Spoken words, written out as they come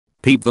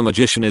Peep the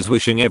Magician is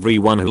wishing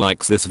everyone who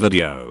likes this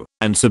video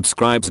and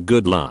subscribes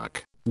good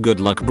luck. Good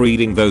luck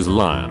breeding those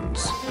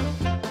lions.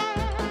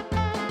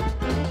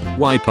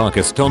 Why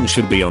Pakistan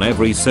should be on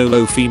every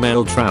solo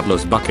female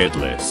traveler's bucket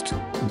list.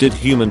 Did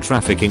human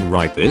trafficking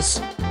write this?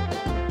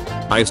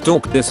 I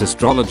stalked this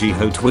astrology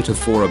hoe Twitter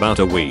for about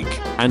a week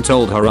and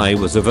told her I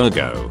was a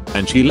Virgo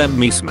and she let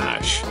me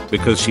smash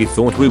because she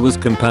thought we was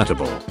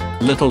compatible.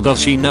 Little does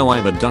she know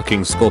I'm a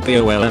ducking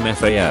Scorpio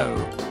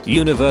LMFAO.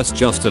 Universe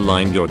just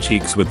aligned your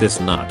cheeks with this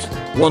nut.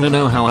 Wanna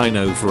know how I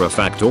know for a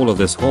fact all of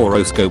this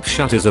horoscope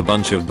shut is a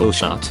bunch of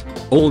bullshit?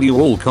 All you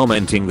all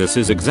commenting this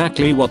is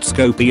exactly what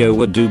Scorpio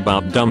would do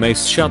but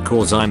dumbass shut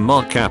cause I'm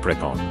Mark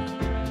Capricorn.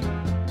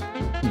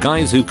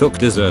 Guys who cook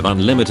deserve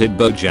unlimited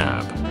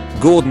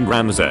bojab. Gordon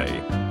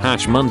Ramsay.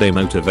 Monday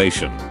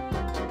motivation.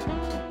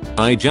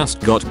 I just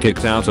got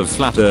kicked out of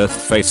Flat Earth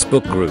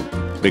Facebook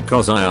group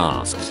because I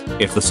asked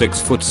if the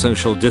 6-foot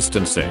social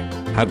distancing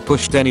had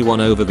pushed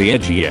anyone over the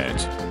edge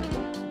yet.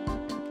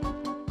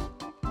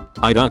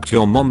 I ducked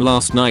your mom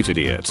last night,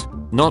 idiot.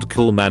 Not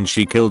cool, man,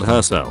 she killed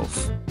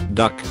herself.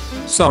 Duck.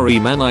 Sorry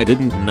man, I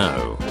didn't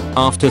know.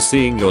 After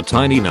seeing your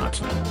tiny nut.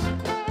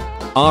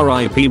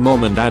 RIP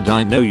mom and dad,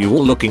 I know you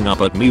all looking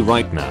up at me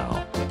right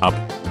now. Up.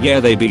 Yeah,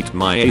 they beat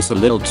my ace a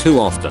little too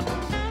often.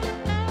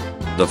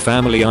 The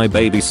family I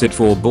babysit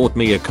for bought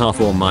me a car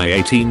for my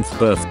 18th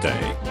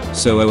birthday.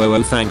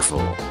 So thankful.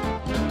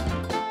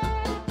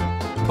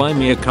 Buy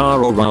me a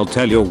car or I'll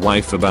tell your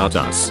wife about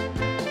us.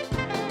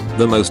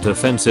 The most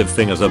offensive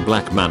thing as a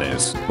black man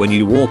is when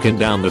you walking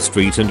down the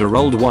street and a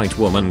old white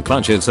woman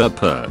clutches her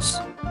purse.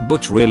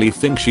 Butch really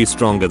thinks she's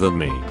stronger than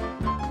me.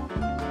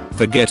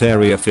 Forget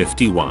Area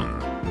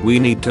 51. We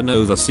need to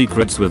know the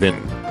secrets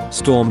within.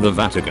 Storm the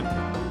Vatican.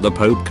 The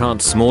Pope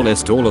can't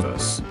smallest all of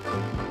us.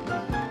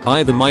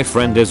 Either my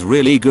friend is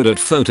really good at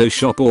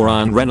Photoshop or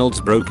Ryan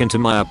Reynolds broke into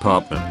my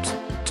apartment.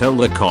 Tell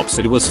the cops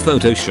it was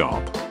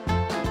Photoshop.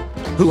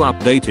 Who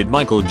updated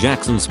Michael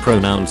Jackson's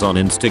pronouns on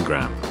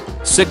Instagram?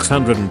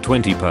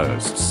 620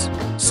 posts.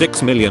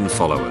 6 million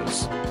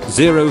followers.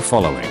 0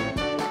 following.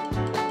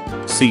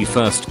 See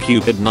first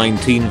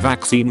COVID-19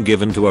 vaccine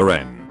given to a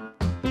wren.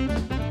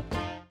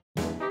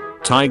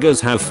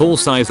 Tigers have full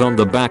size on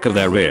the back of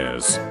their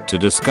ears to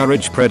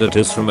discourage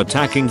predators from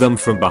attacking them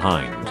from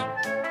behind.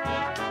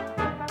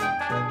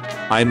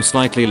 I'm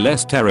slightly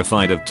less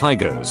terrified of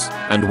tigers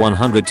and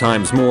 100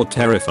 times more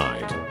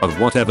terrified of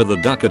whatever the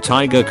duck a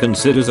tiger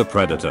considers a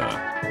predator.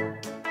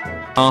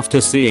 After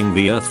seeing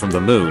the Earth from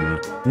the moon,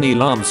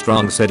 Neil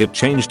Armstrong said it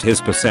changed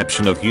his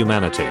perception of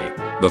humanity.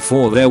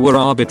 Before there were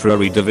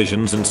arbitrary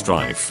divisions and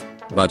strife,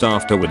 but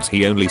afterwards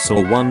he only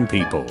saw one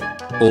people.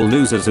 All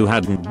losers who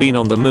hadn't been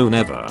on the moon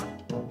ever.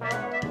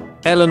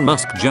 Elon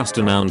Musk just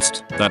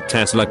announced that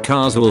Tesla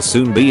cars will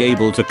soon be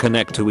able to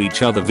connect to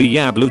each other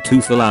via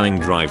Bluetooth, allowing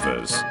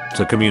drivers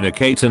to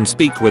communicate and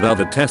speak with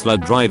other Tesla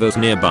drivers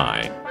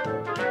nearby.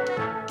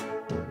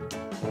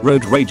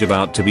 Road rage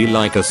about to be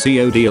like a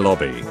COD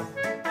lobby.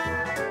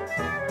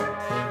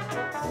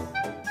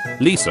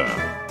 Lisa.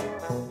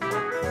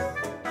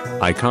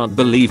 I can't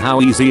believe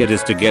how easy it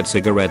is to get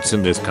cigarettes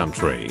in this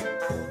country.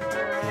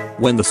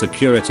 When the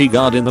security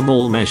guard in the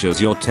mall measures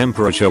your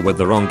temperature with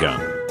the wrong gun.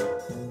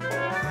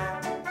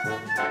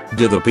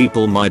 Do the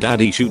people my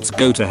daddy shoots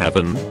go to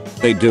heaven?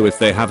 They do if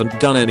they haven't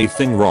done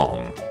anything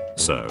wrong.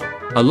 So,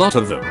 a lot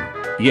of them,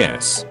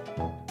 yes.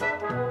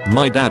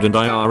 My dad and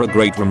I are a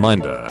great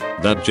reminder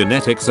that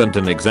genetics aren't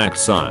an exact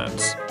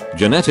science.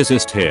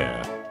 Geneticist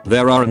here.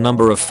 There are a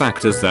number of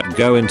factors that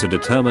go into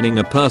determining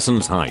a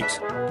person's height.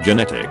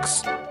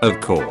 Genetics,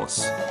 of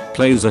course,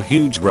 plays a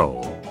huge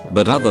role,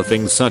 but other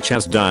things such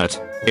as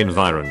diet,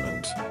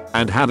 environment,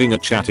 and having a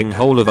chatting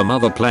hole of a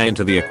mother play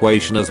into the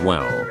equation as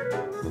well.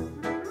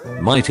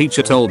 My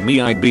teacher told me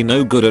I'd be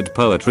no good at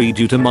poetry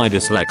due to my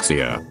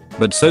dyslexia,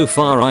 but so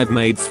far I've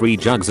made 3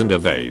 jugs and a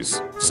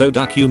vase, so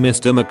duck you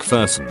Mr.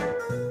 McPherson.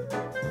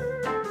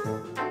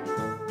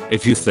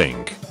 If you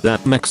think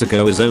that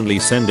Mexico is only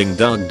sending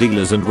drug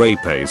dealers and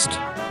rapists,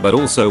 but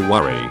also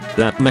worry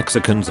that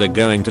Mexicans are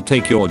going to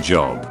take your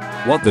job,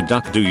 what the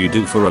duck do you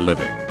do for a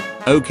living?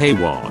 Okay,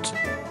 what?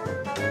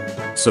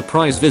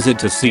 Surprise visit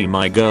to see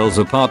my girl's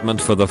apartment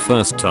for the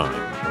first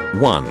time.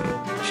 1.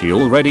 She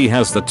already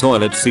has the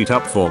toilet seat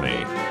up for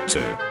me.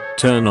 2.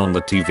 Turn on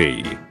the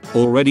TV.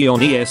 Already on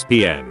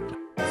ESPN.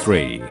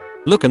 3.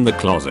 Look in the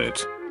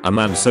closet. A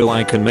man so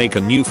I can make a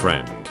new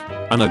friend.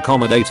 An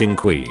accommodating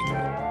queen.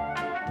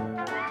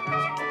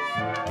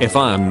 If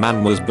Iron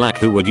Man was black,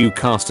 who would you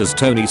cast as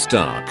Tony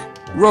Stark?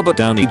 Robert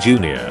Downey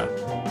Jr.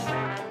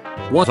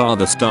 What are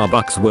the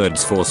Starbucks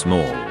words for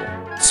small?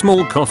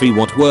 Small coffee.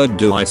 What word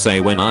do I say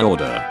when I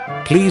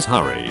order? Please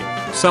hurry.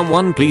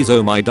 Someone please,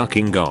 oh my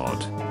ducking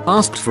god.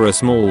 Asked for a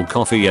small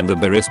coffee and the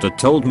barista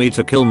told me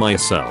to kill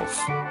myself.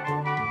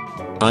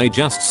 I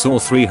just saw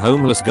 3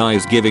 homeless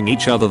guys giving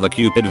each other the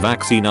Cupid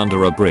vaccine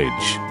under a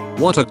bridge.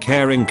 What a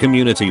caring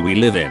community we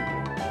live in.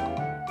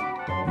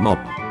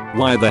 Mom.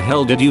 Why the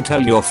hell did you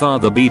tell your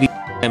father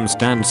BDM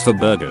stands for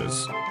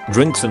burgers,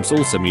 drinks and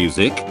salsa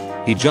music?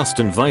 He just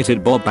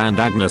invited Bob and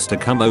Agnes to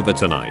come over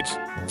tonight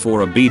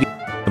for a BD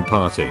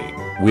party.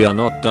 We are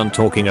not done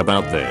talking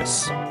about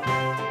this.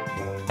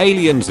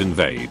 Aliens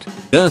invade.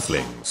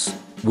 Earthlings.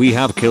 We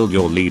have killed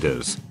your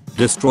leaders,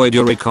 destroyed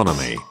your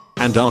economy,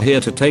 and are here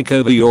to take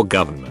over your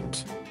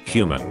government.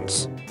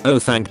 Humans. Oh,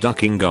 thank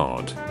ducking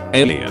God.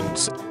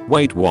 Aliens.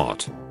 Wait,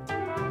 what?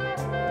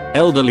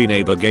 Elderly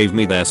neighbor gave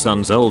me their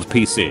son's old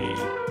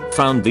PC.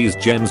 Found these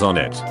gems on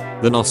it.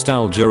 The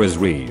nostalgia is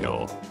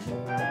real.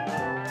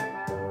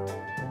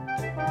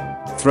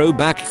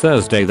 Throwback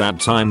Thursday. That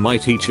time my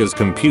teacher's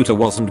computer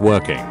wasn't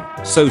working,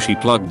 so she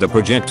plugged the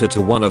projector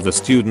to one of the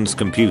students'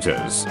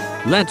 computers.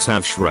 Let's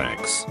have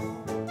Shreks.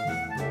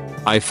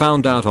 I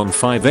found out on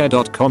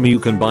 5air.com you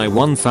can buy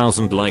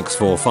 1000 likes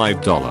for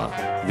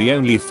 $5. The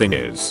only thing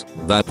is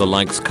that the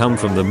likes come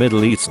from the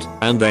Middle East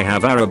and they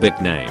have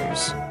Arabic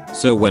names.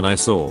 So when I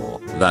saw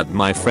that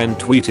my friend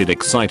tweeted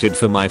excited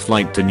for my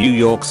flight to New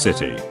York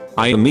City,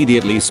 I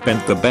immediately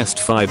spent the best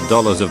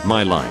 $5 of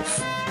my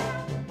life.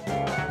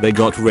 They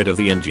got rid of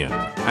the Indian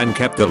and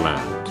kept the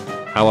land.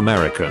 How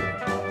American.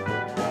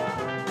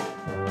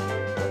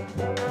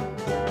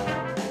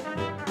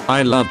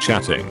 I love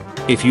chatting.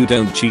 If you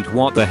don't cheat,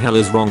 what the hell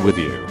is wrong with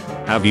you?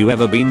 Have you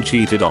ever been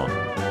cheated on?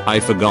 I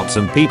forgot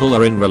some people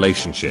are in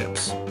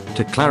relationships.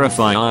 To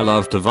clarify, I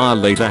love to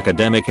violate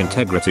academic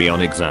integrity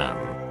on exam.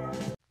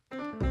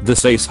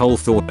 This asshole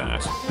thought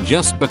that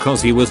just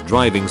because he was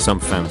driving some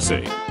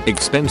fancy,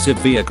 expensive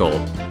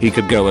vehicle, he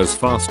could go as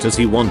fast as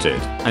he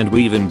wanted and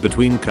weave in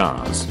between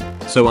cars.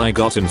 So I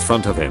got in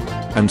front of him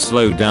and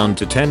slowed down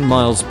to 10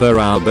 miles per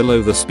hour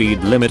below the speed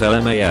limit.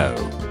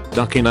 LMAO.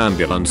 Ducking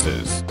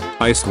ambulances.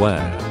 I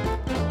swear.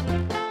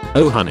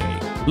 Oh honey,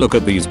 look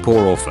at these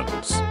poor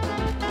orphans.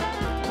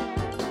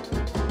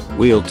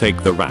 We'll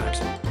take the rat.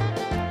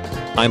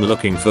 I'm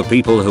looking for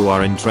people who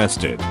are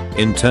interested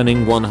in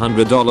turning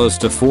 $100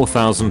 to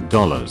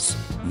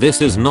 $4,000.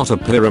 This is not a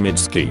pyramid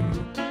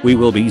scheme. We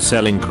will be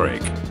selling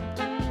crack.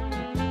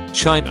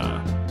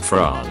 China.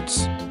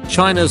 France.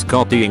 China's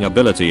copying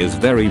ability is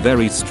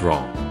very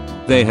strong.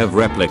 They have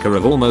replica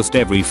of almost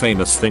every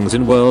famous things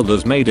in world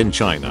as made in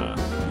China.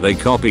 They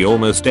copy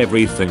almost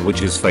everything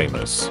which is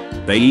famous.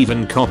 They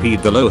even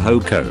copied the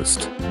Loho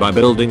Coast by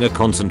building a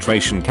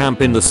concentration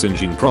camp in the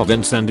Xinjiang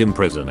province and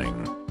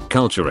imprisoning,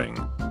 culturing,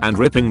 and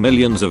ripping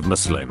millions of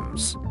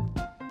Muslims.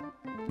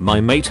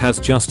 My mate has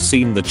just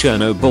seen the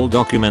Chernobyl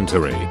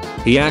documentary.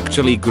 He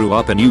actually grew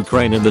up in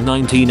Ukraine in the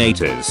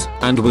 1980s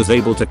and was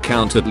able to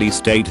count at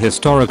least 8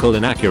 historical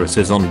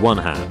inaccuracies on one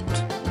hand.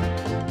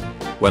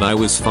 When I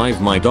was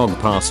 5, my dog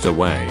passed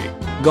away.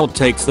 God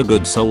takes the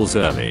good souls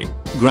early,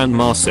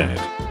 Grandma said.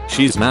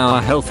 She's now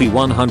a healthy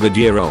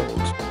 100-year-old.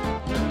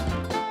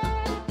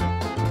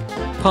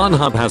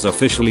 Pornhub has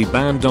officially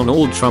banned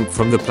Donald Trump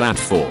from the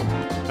platform.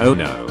 Oh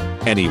no.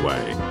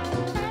 Anyway,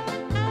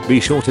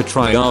 be sure to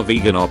try our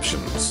vegan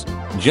options.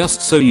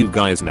 Just so you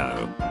guys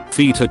know,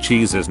 feta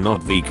cheese is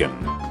not vegan.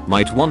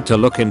 Might want to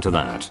look into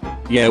that.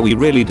 Yeah, we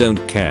really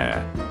don't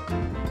care.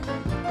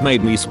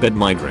 Made me spit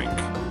my drink.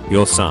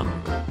 Your son.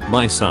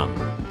 My son.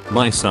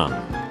 My son.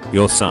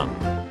 Your son.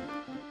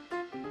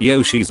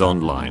 Yo, she's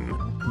online.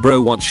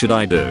 Bro, what should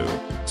I do?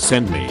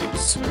 Send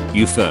needs.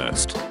 You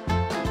first.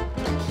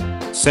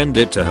 Send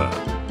it to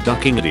her.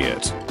 Ducking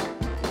idiot.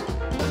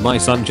 My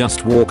son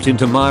just walked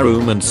into my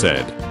room and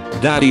said,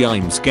 "Daddy,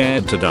 I'm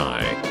scared to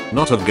die.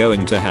 Not of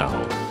going to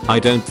hell. I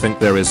don't think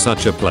there is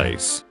such a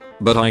place.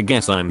 But I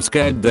guess I'm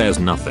scared there's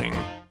nothing.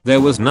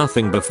 There was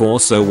nothing before,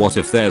 so what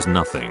if there's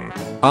nothing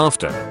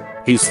after?"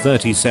 He's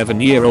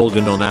 37-year-old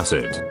and on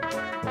acid.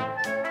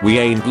 We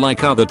ain't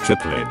like other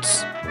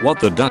triplets. What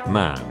the duck,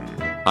 man?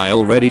 I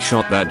already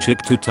shot that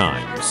chick 2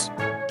 times.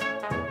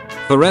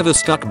 Forever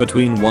stuck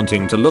between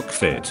wanting to look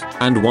fit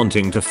and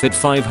wanting to fit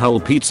 5 whole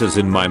pizzas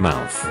in my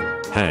mouth.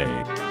 Hey,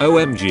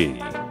 OMG.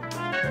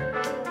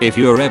 If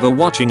you're ever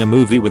watching a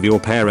movie with your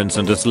parents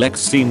and a sex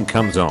scene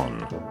comes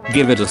on,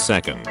 give it a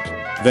second.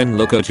 Then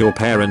look at your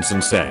parents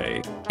and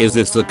say, is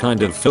this the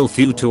kind of filth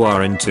you two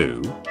are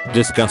into?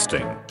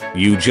 Disgusting.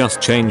 You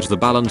just change the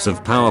balance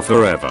of power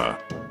forever.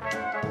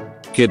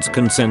 Kids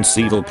can sense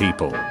evil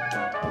people.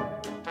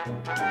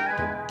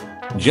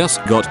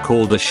 Just got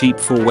called a sheep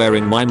for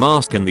wearing my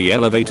mask in the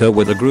elevator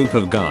with a group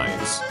of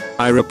guys.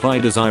 I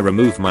replied as I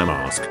removed my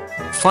mask.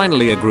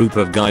 Finally, a group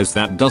of guys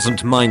that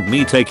doesn't mind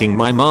me taking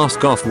my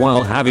mask off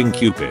while having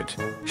Cupid.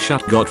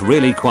 Shut got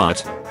really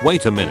quiet.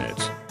 Wait a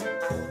minute.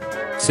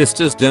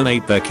 Sisters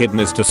donate their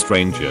kidneys to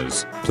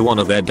strangers to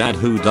honor their dad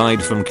who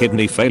died from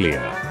kidney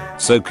failure.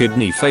 So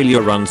kidney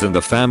failure runs in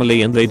the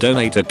family and they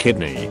donate a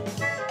kidney.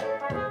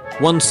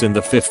 Once in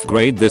the 5th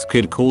grade, this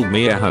kid called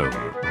me a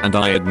home and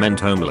I had meant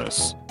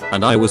homeless.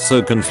 And I was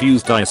so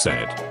confused I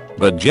said,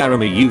 "But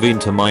Jeremy, you've been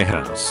to my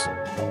house."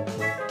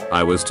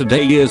 I was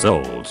today years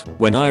old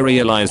when I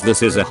realized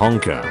this is a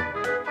honker.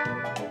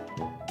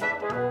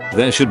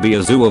 There should be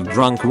a zoo of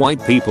drunk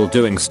white people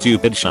doing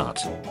stupid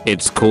shit.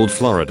 It's called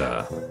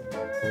Florida.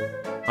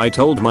 I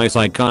told my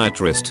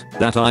psychiatrist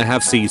that I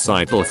have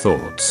suicidal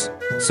thoughts.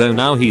 So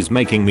now he's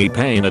making me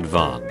pay in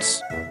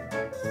advance.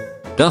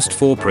 Dust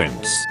for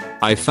Prince.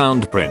 I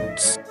found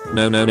prints.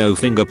 No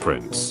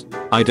fingerprints.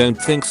 I don't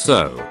think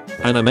so.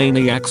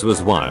 Animaniacs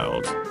was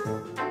wild.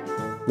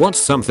 What's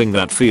something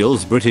that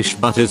feels British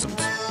but isn't?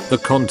 The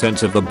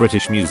contents of the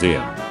British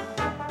Museum.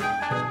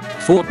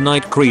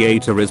 Fortnite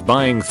creator is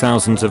buying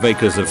thousands of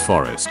acres of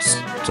forests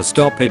to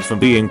stop it from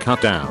being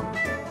cut down.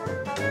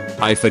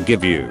 I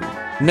forgive you.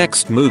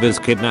 Next move is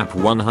kidnap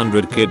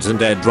 100 kids and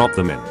airdrop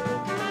them in.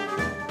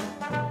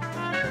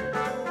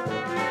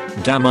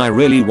 Damn, I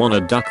really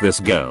wanna duck this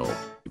girl.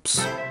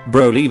 Oops.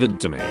 Bro, leave it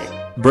to me.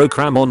 Bro,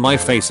 cram on my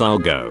face, I'll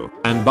go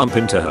and bump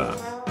into her.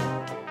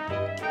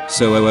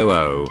 So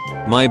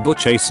my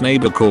butch ace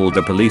neighbor called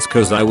the police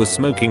cause I was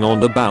smoking on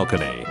the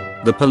balcony.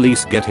 The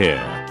police get here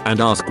and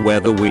ask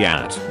where the we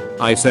at.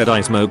 I said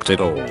I smoked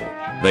it all.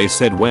 They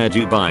said where'd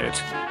you buy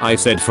it? I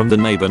said from the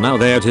neighbor. Now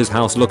they're at his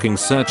house looking,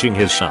 searching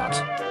his shut.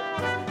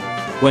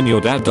 When your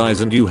dad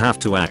dies and you have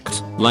to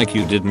act like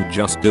you didn't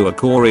just do a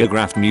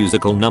choreographed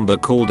musical number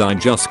called I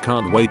Just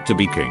Can't Wait to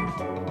Be King.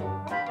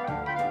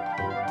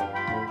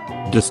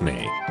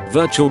 Disney.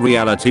 Virtual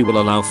reality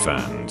will allow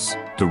fans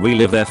to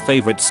relive their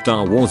favorite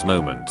Star Wars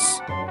moments.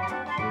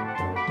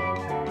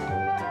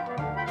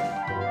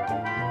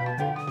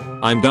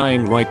 I'm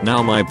dying right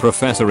now. My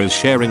professor is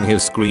sharing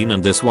his screen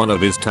and this one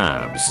of his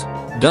tabs.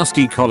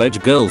 Dusty college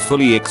girl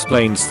fully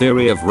explains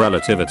theory of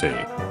relativity.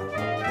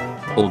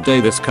 All day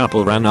this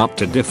couple ran up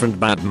to different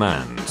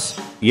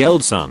Batmans,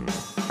 yelled son,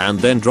 and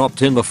then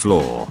dropped in the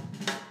floor.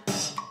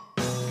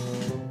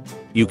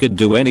 You could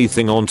do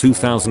anything on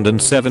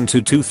 2007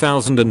 to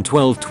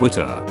 2012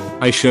 Twitter.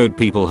 I showed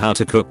people how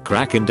to cook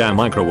crack in damn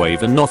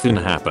microwave and nothing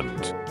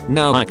happened.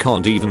 Now I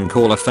can't even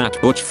call a fat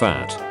butch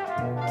fat.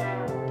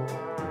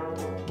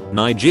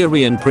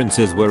 Nigerian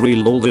princes were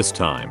real all this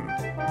time.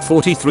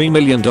 $43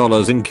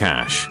 million in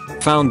cash,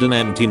 found in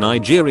empty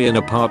Nigerian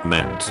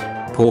apartment.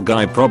 Poor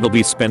guy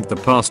probably spent the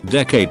past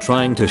decade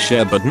trying to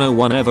share but no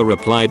one ever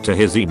replied to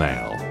his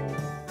email.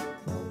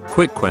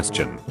 Quick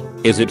question.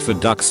 Is it for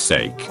duck's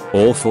sake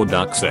or for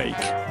duck's sake?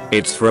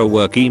 It's for a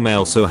work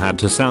email so had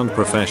to sound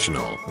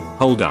professional.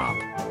 Hold up.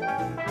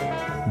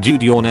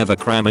 Dude, you're never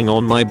cramming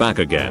on my back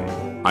again.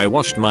 I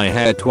washed my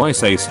hair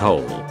twice, ace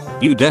hole.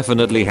 You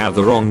definitely have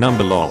the wrong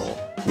number, lol.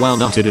 While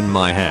nutted in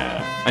my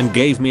hair and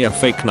gave me a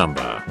fake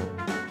number.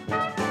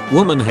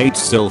 Woman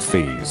hates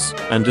selfies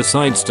and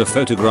decides to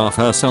photograph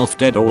herself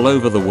dead all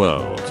over the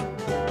world.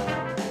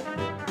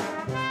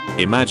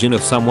 Imagine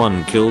if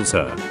someone kills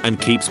her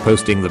and keeps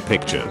posting the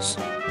pictures.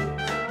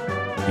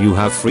 You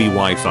have free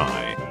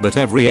Wi-Fi, but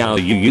every hour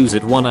you use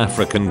it one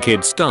African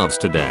kid starves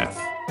to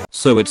death.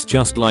 So it's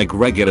just like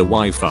regular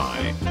Wi-Fi.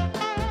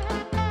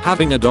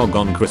 Having a dog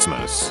on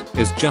Christmas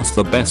is just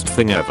the best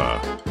thing ever.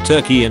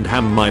 Turkey and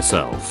ham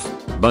myself.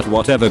 But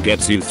whatever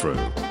gets you through.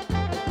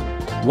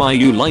 Why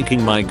you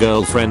liking my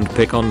girlfriend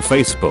pic on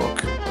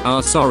Facebook?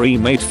 Ah, sorry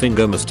mate,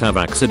 finger must have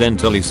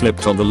accidentally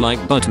slipped on the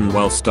like button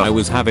whilst I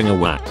was having a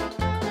whack.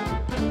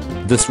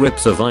 This rip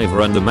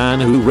survivor and the man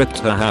who ripped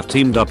her have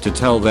teamed up to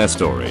tell their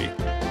story.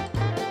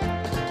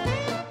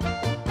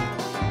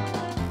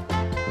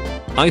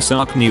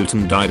 Isaac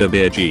Newton died a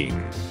beer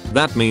gene.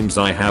 That means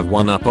I have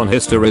one up on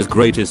history's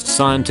greatest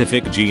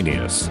scientific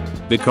genius.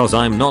 Because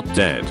I'm not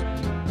dead.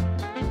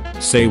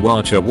 Say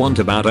what you want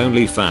about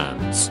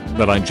OnlyFans,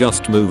 but I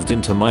just moved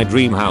into my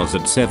dream house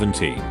at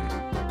 17.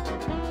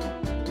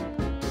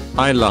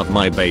 I love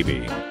my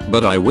baby,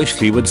 but I wish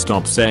he would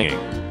stop saying,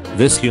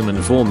 this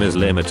human form is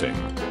limiting.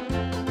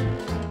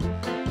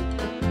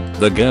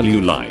 The girl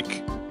you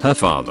like, her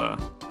father,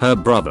 her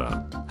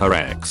brother, her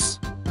ex,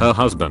 her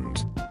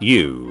husband,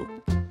 you.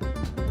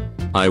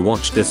 I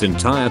watched this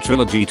entire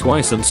trilogy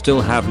twice and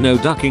still have no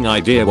ducking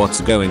idea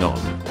what's going on.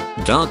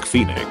 Dark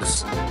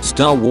Phoenix,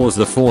 Star Wars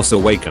The Force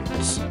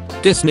Awakens,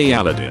 Disney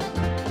Aladdin.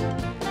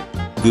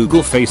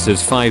 Google faces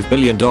 $5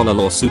 billion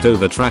lawsuit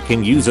over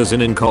tracking users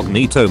in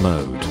incognito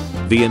mode.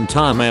 The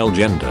entire male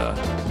gender.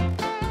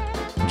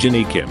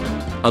 Ginny Kim.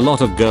 A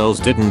lot of girls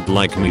didn't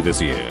like me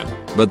this year,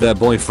 but their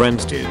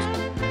boyfriends did.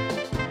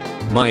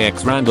 My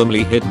ex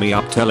randomly hit me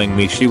up telling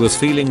me she was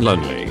feeling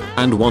lonely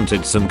and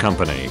wanted some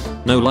company.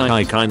 No lie,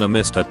 I kinda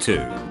missed her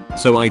too.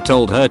 So I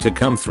told her to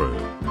come through.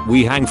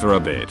 We hang for a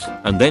bit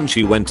and then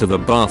she went to the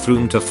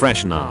bathroom to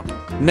freshen up.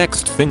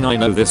 Next thing I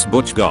know, this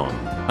butch gone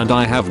and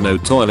I have no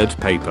toilet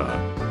paper.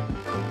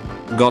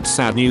 Got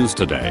sad news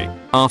today.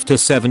 After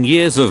 7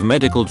 years of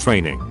medical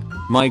training,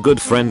 my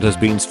good friend has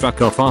been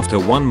struck off after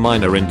one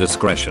minor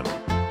indiscretion.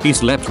 He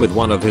slept with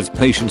one of his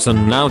patients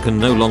and now can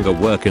no longer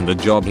work in the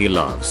job he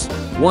loves.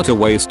 What a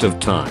waste of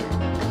time,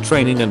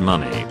 training and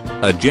money.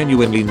 A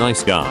genuinely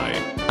nice guy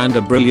and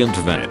a brilliant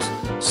vet.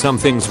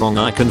 Something's wrong,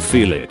 I can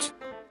feel it.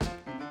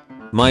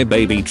 My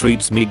baby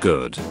treats me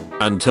good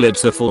until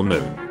it's a full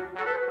moon.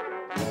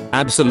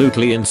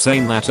 Absolutely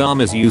insane. That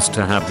arm is used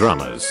to have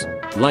drummers.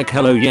 Like,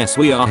 hello, yes,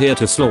 we are here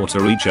to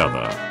slaughter each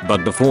other.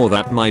 But before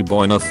that, my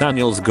boy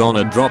Nathaniel's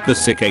gonna drop the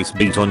sick ace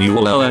beat on you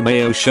all.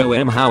 LMAO, show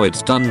him how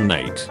it's done,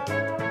 Nate.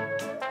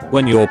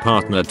 When your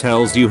partner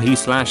tells you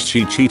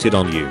he/she cheated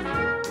on you,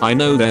 I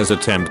know there's a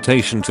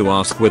temptation to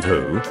ask with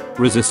who,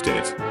 resist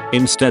it.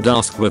 Instead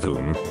ask with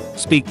whom.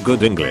 Speak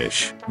good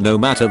English, no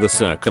matter the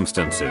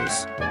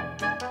circumstances.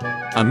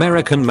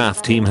 American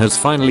math team has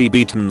finally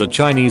beaten the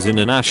Chinese in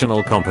a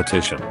national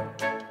competition.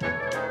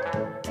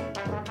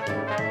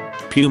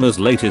 Puma's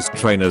latest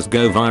trainers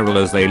go viral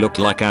as they look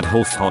like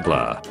Adolf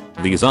Hitler.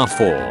 These are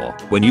for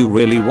when you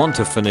really want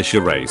to finish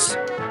a race.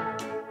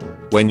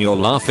 When you're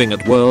laughing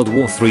at World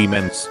War III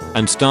memes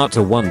and start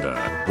to wonder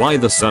why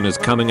the sun is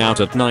coming out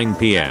at 9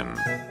 p.m.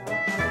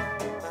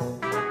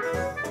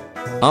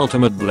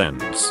 Ultimate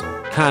Blends.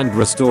 Hand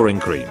restoring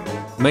cream.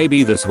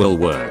 Maybe this will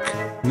work.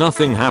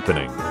 Nothing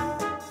happening.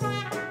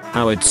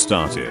 How it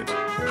started.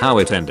 How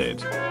it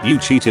ended. You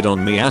cheated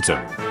on me,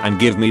 Atom, and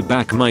give me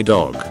back my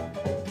dog.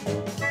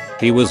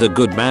 He was a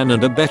good man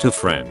and a better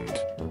friend.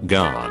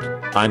 God,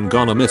 I'm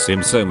gonna miss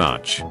him so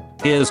much.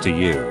 Here's to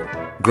you,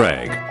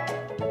 Greg.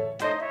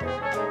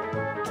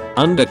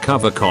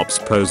 Undercover cops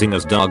posing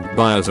as dog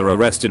buyers are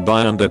arrested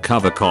by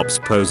undercover cops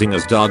posing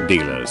as dog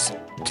dealers.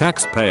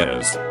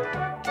 Taxpayers.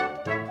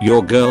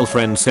 Your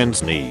girlfriend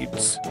sends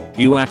needs.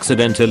 You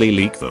accidentally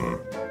leak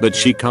them. But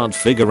she can't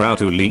figure out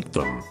who leaked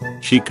them.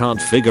 She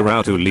can't figure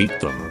out who leaked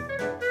them.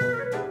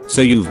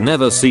 So you've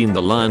never seen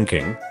The Lion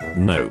King?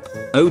 Nope.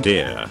 Oh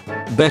dear.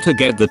 Better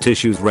get the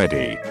tissues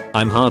ready.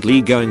 I'm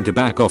hardly going to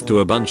back off to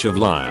a bunch of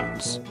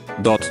lions.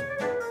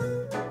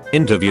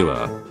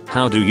 Interviewer.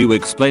 How do you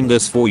explain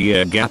this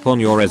 4-year gap on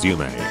your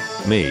resume?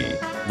 Me.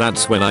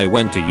 That's when I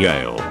went to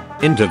Yale.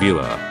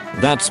 Interviewer.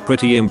 That's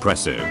pretty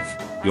impressive.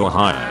 You're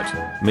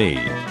hired. Me.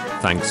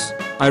 Thanks.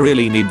 I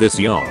really need this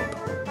job.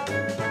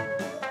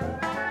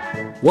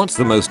 What's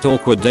the most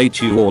awkward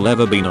date you all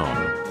ever been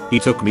on? He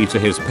took me to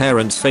his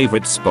parents'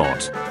 favorite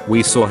spot.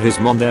 We saw his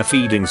mom there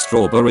feeding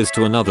strawberries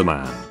to another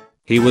man.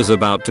 He was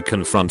about to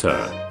confront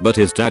her, but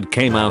his dad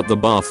came out the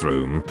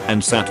bathroom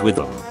and sat with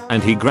them,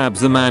 and he grabbed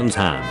the man's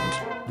hand.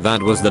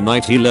 That was the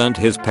night he learned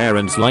his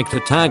parents like to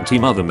tag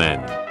team other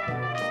men.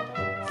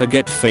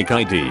 Forget fake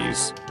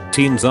IDs.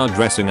 Teens are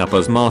dressing up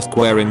as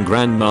mask-wearing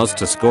grandmas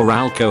to score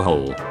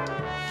alcohol.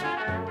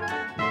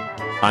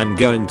 I'm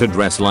going to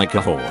dress like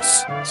a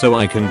horse so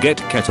I can get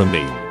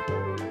ketamine.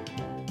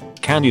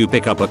 Can you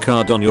pick up a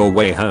card on your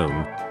way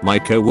home? My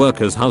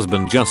co-worker's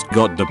husband just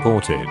got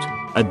deported.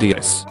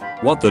 Adios.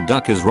 What the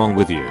duck is wrong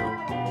with you?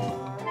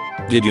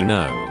 Did you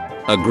know?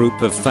 A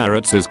group of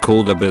ferrets is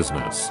called a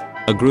business.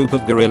 A group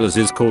of gorillas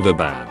is called a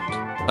band.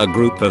 A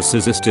group of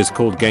cysts is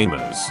called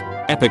gamers.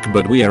 Epic,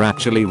 but we are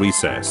actually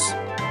recess.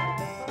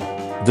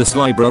 This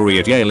library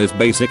at Yale is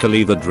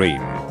basically the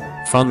dream.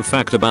 Fun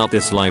fact about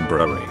this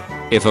library.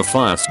 If a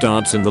fire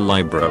starts in the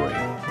library,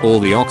 all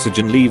the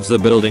oxygen leaves the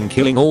building,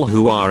 killing all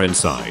who are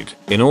inside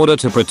in order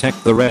to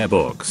protect the rare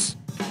books.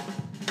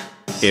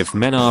 If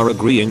men are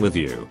agreeing with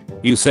you,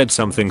 you said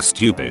something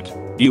stupid.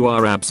 You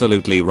are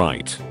absolutely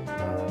right.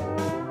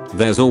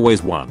 There's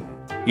always one.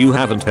 You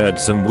haven't heard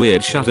some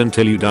weird shut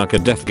until you duck a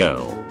deaf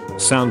girl.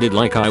 Sounded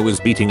like I was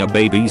beating a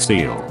baby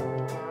seal.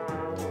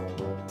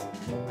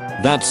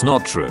 That's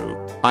not true.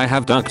 I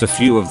have ducked a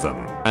few of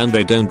them, and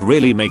they don't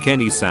really make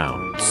any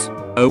sounds.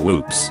 Oh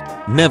whoops.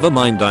 Never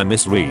mind, I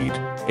misread.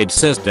 It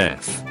says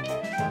deaf.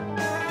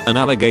 An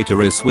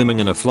alligator is swimming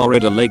in a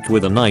Florida lake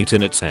with a knight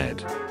in its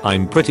head.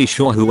 I'm pretty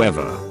sure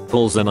whoever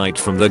pulls a knight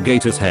from the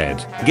gator's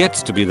head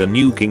gets to be the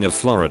new king of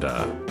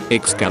Florida.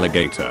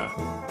 Excalligator.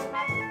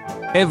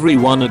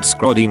 Everyone at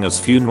Scrodinger's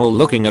funeral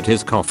looking at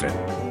his coffin.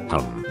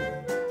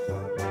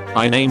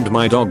 I named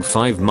my dog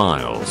 5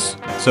 miles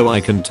so I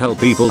can tell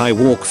people I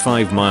walk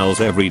 5 miles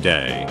every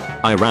day.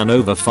 I ran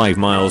over 5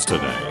 miles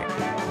today.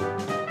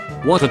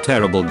 What a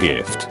terrible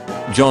gift.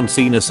 John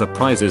Cena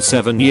surprises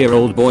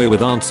 7-year-old boy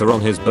with answer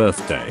on his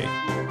birthday.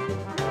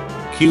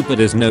 Cupid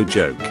is no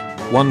joke.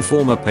 One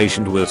former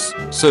patient was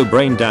so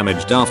brain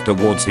damaged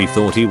afterwards he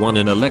thought he won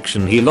an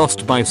election he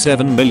lost by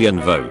 7 million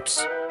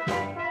votes.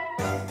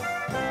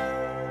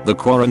 The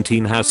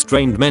quarantine has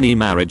strained many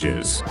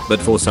marriages,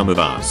 but for some of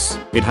us,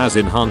 it has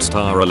enhanced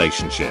our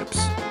relationships.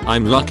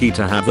 I'm lucky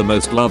to have the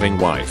most loving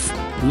wife.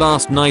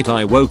 Last night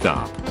I woke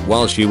up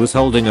while she was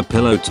holding a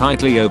pillow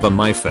tightly over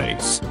my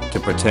face to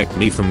protect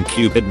me from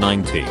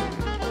COVID-19.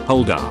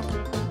 Hold up.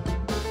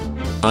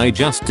 I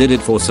just did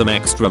it for some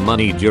extra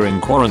money during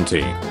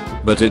quarantine,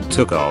 but it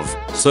took off,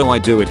 so I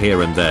do it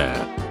here and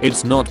there.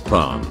 It's not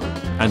porn,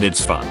 and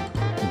it's fun.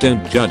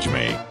 Don't judge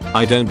me.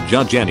 I don't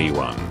judge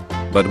anyone.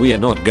 But we are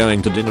not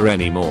going to dinner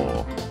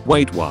anymore.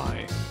 Wait,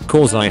 why?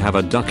 Cause I have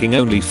a ducking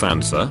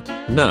OnlyFans?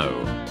 No.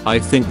 I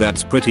think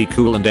that's pretty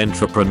cool and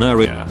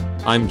entrepreneurial.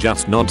 I'm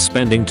just not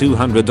spending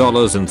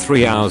 $200 and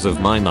 3 hours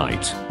of my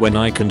night when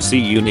I can see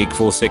Unique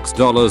for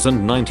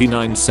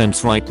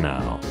 $6.99 right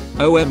now.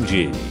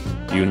 OMG.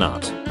 You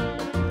nut.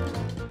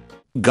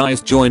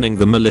 Guys, joining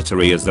the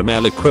military is the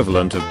male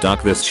equivalent of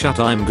duck this shut.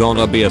 I'm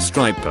gonna be a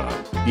striper.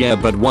 Yeah,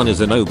 but one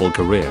is a noble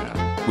career,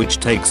 which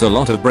takes a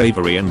lot of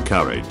bravery and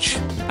courage,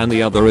 and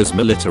the other is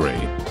military.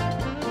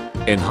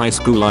 In high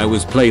school I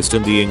was placed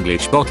in the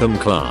English bottom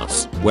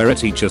class, where a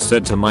teacher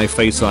said to my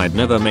face I'd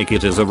never make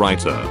it as a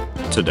writer.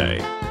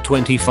 Today,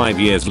 25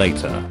 years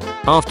later,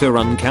 after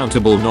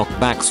uncountable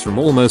knockbacks from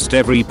almost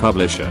every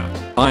publisher,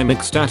 I'm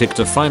ecstatic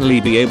to finally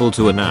be able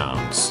to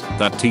announce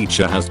that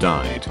teacher has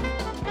died.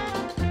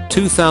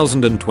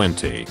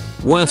 2020,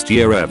 worst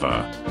year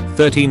ever.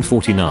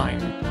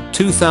 1349.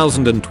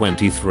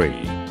 2023,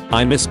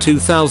 I miss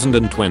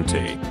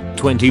 2020.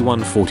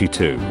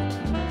 2142.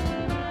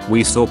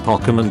 We saw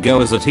Pokemon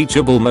Go as a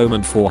teachable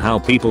moment for how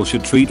people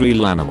should treat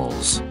real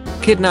animals,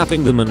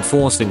 kidnapping them and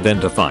forcing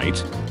them to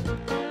fight.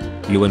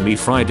 You and me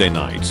Friday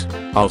night.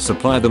 I'll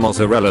supply the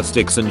mozzarella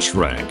sticks and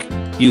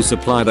Shrek. You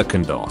supply the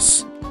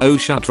condos. Oh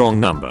shut, wrong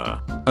number.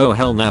 Oh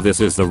hell, now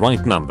this is the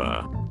right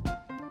number.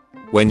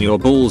 When you're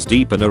balls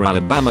deep in a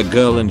Alabama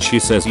girl and she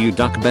says you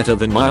duck better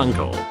than my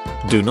uncle,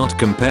 do not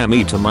compare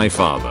me to my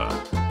father.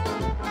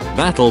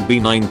 That'll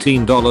be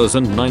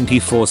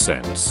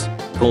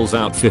 $19.94. Pulls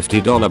out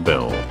 $50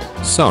 bill.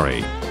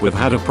 Sorry, we've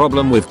had a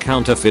problem with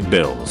counterfeit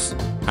bills.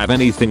 Have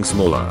anything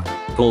smaller?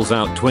 Pulls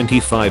out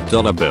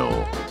 $25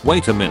 bill.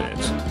 Wait a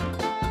minute.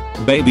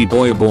 Baby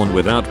boy born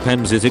without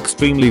pens is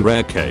extremely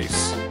rare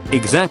case.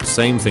 Exact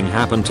same thing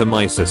happened to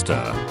my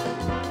sister.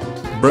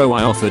 Bro,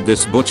 I offered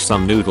this butch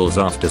some noodles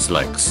after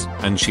Slex,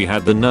 and she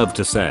had the nerve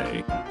to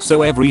say,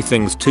 so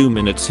everything's 2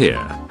 minutes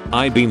here.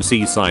 I've been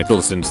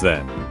seasightle since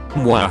then.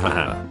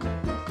 Mwahaha.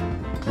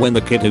 When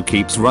the kid who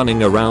keeps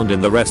running around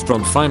in the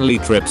restaurant finally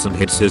trips and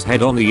hits his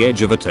head on the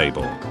edge of a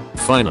table.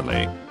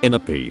 Finally, in a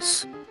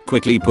piece.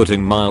 Quickly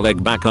putting my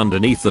leg back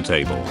underneath the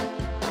table.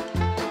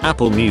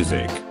 Apple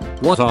Music.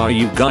 What are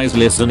you guys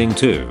listening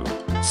to?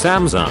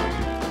 Samsung.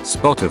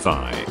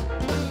 Spotify.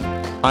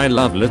 I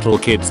love little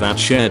kids that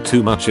share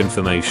too much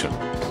information.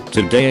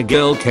 Today a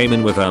girl came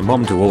in with her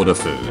mom to order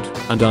food,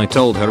 and I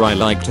told her I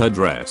liked her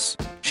dress.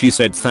 She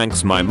said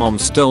thanks, my mom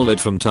stole it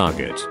from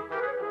Target.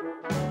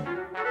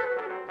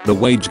 The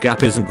wage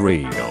gap isn't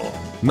real.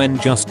 Men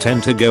just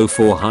tend to go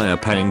for higher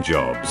paying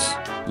jobs,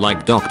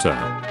 like doctor,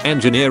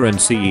 engineer and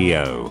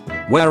CEO,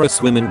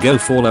 whereas women go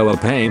for lower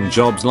paying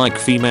jobs like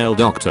female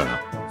doctor,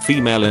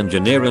 female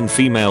engineer and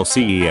female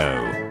CEO.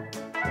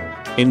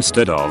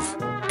 Instead of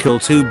kill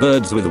 2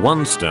 birds with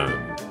 1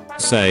 stone,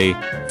 say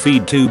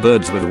feed 2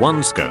 birds with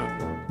 1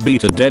 scone,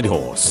 beat a dead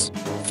horse,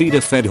 feed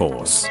a fed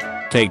horse,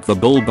 take the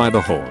bull by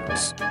the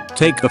horns,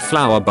 take the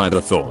flower by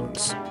the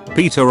thorns.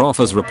 Peter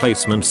offers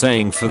replacement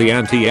saying for the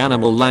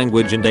anti-animal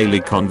language in daily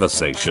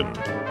conversation.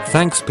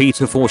 Thanks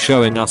Peter for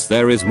showing us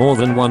there is more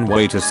than one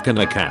way to skin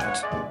a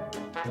cat.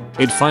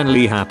 It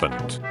finally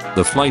happened.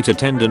 The flight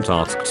attendant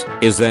asked,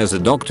 is there a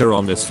doctor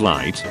on this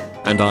flight?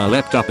 And I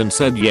leapt up and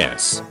said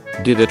yes.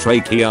 Did a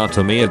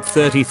tracheotomy at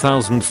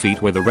 30,000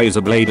 feet with a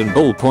razor blade and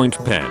ballpoint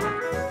pen.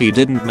 He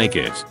didn't make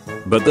it.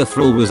 But the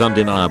thrill was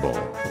undeniable.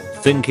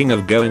 Thinking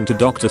of going to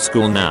doctor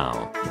school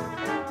now.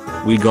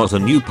 We got a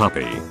new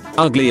puppy,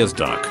 ugly as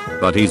duck,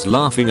 but he's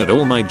laughing at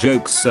all my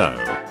jokes so.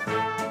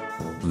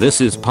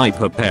 This is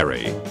Piper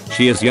Perry.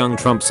 She is young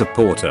Trump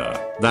supporter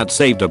that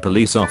saved a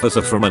police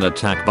officer from an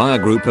attack by a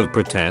group of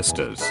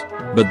protesters.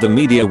 But the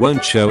media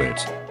won't show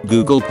it.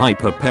 Google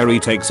Piper Perry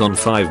takes on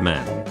 5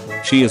 men.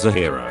 She is a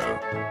hero.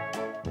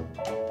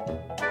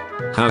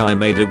 How I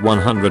made it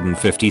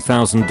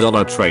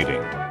 $150,000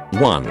 trading.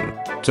 1.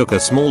 Took a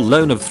small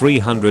loan of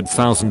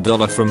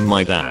 $300,000 from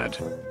my dad.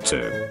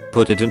 2.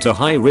 Put it into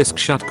high risk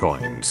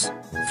shitcoins.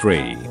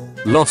 3.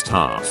 Lost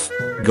half.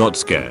 Got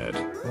scared.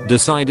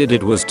 Decided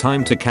it was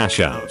time to cash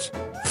out.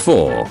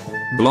 4.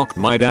 Blocked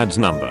my dad's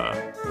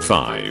number.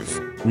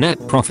 5.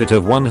 Net profit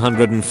of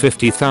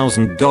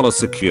 $150,000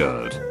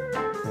 secured.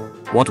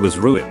 What was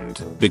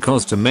ruined?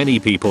 Because too many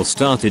people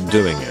started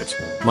doing it.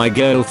 My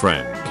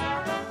girlfriend.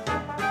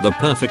 The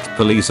perfect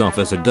police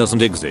officer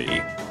doesn't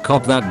exist.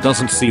 Cop that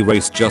doesn't see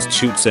race just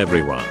shoots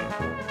everyone.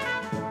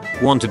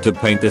 Wanted to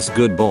paint this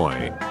good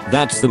boy.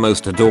 That's the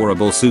most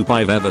adorable soup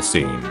I've ever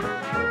seen.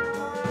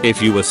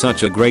 If you were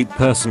such a great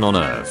person on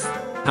earth,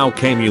 how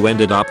came you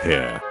ended up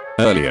here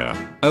earlier?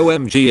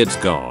 OMG, it's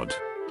God.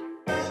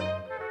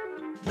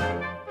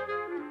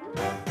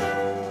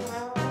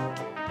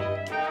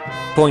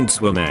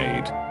 Points were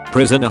made.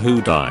 Prisoner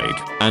who died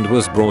and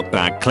was brought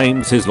back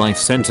claims his life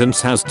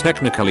sentence has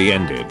technically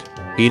ended.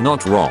 He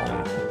not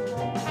wrong.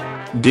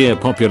 Deer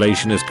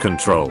population is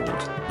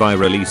controlled by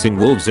releasing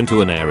wolves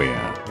into an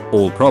area.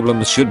 All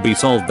problems should be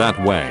solved that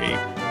way.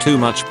 Too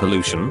much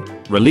pollution?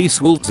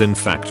 Release wolves in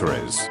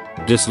factories.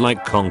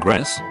 Dislike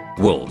Congress?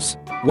 Wolves.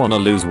 Wanna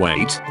lose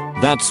weight?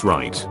 That's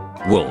right.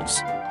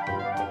 Wolves.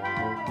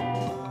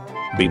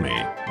 Be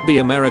me. Be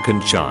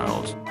American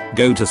child.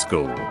 Go to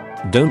school.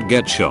 Don't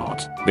get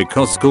shot,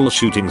 because school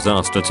shootings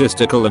are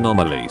statistical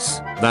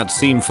anomalies that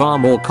seem far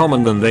more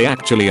common than they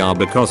actually are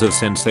because of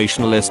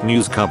sensationalist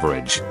news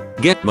coverage.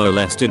 Get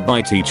molested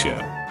by teacher.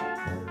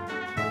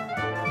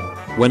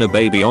 When a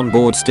baby on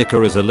board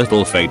sticker is a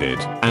little faded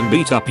and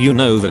beat up, you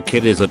know the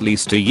kid is at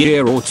least a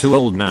year or 2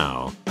 old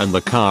now, and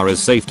the car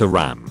is safe to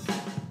ram.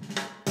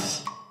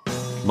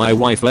 My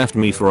wife left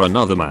me for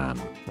another man.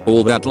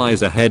 All that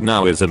lies ahead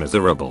now is a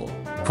miserable,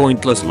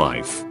 pointless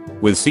life,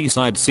 with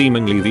seaside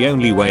seemingly the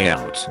only way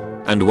out.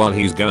 And while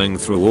he's going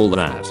through all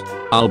that,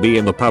 I'll be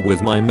in the pub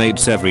with my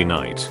mates every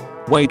night,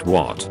 Wait,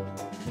 what?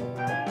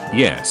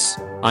 Yes,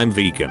 I'm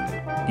vegan.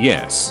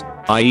 Yes,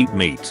 I eat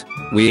meat.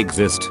 We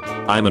exist.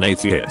 I'm an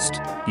atheist.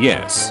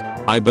 Yes,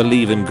 I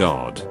believe in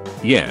God.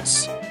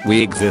 Yes,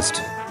 we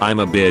exist. I'm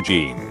a beer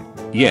gene.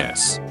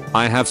 Yes,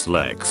 I have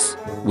legs.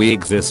 We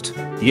exist.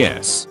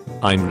 Yes,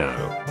 I'm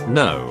no.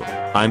 No,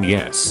 I'm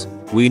yes.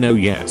 We know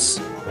yes.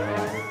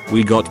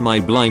 We got my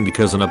blind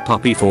cousin a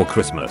puppy for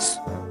Christmas.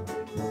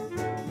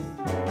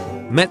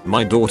 Met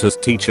my daughter's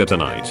teacher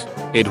tonight.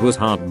 It was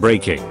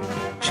heartbreaking.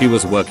 She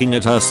was working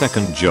at her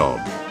second job.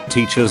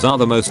 Teachers are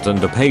the most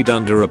underpaid,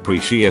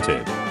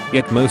 underappreciated,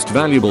 yet most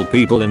valuable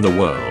people in the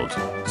world.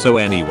 So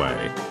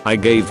anyway, I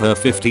gave her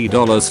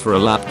 $50 for a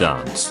lap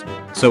dance.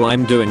 So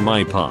I'm doing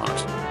my part.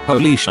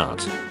 Holy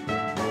shit.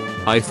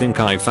 I think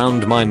I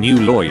found my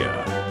new lawyer.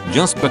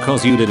 Just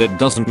because you did it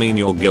doesn't mean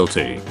you're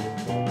guilty.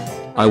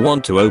 I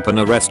want to open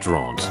a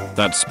restaurant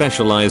that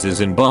specializes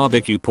in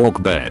barbecue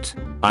pork bet.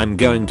 I'm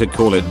going to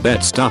call it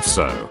Bet Stuff,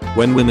 so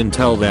when women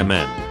tell their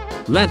men,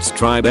 let's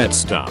try Bet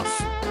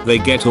Stuff, they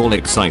get all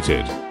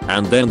excited,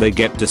 and then they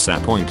get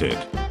disappointed,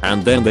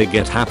 and then they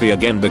get happy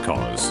again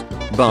because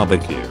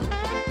barbecue.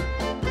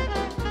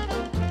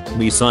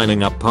 Me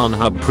signing up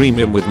Pornhub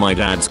Premium with my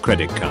dad's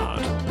credit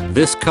card.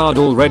 This card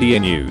already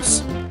in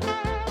use.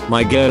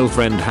 My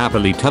girlfriend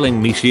happily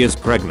telling me she is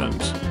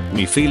pregnant.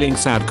 Me feeling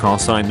sad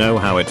cause I know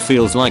how it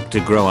feels like to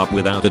grow up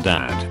without a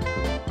dad.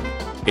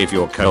 If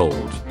you're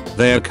cold,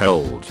 they're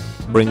cold.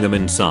 Bring them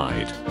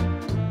inside.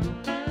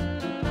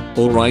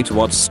 Alright,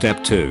 what's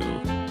step 2?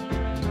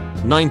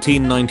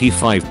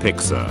 1995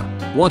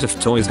 Pixar. What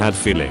if toys had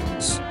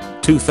feelings?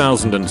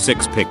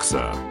 2006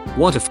 Pixar.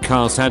 What if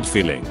cars had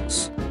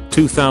feelings?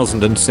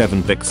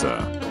 2007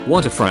 Pixar.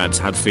 What if rats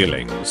had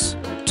feelings?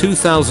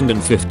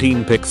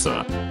 2015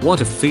 Pixar.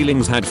 What if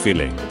feelings had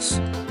feelings?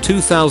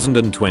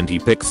 2020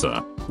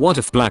 Pixar. What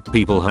if black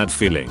people had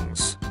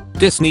feelings?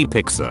 Disney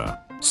Pixar.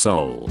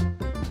 Soul.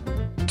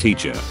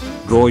 Teacher.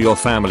 Draw your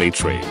family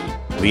tree.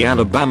 The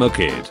Alabama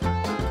Kid.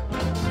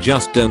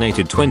 Just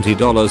donated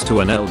 $20 to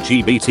an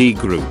LGBT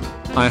group.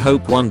 I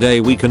hope one day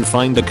we can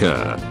find a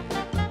cure.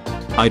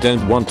 I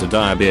don't want to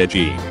die, beer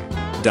gene.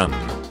 Done.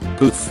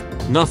 Poof.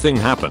 Nothing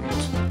happened.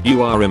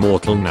 You are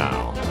immortal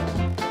now.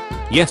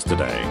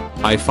 Yesterday,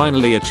 I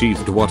finally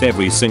achieved what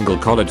every single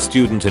college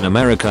student in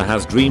America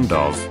has dreamed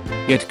of,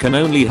 yet can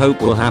only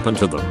hope will happen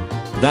to them.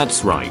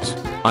 That's right.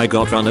 I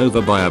got run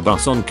over by a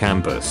bus on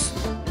campus.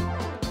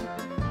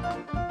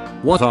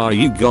 What are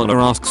you gonna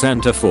ask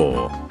Santa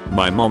for?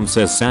 My mom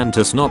says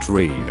Santa's not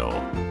real.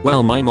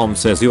 Well, my mom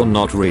says you're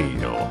not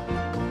real.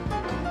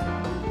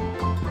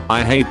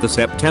 I hate the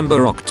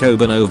September,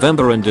 October,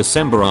 November and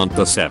December aren't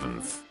the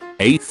 7th,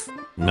 8th,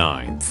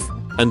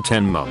 9th, and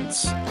 10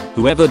 months.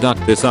 Whoever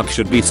ducked this up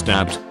should be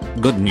stabbed.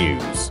 Good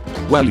news.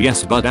 Well,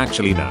 yes, but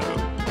actually no.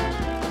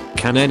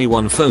 Can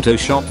anyone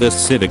Photoshop this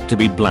Civic to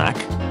be black?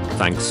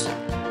 Thanks.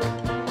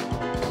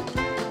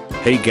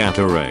 Hey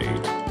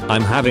Gatorade.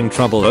 I'm having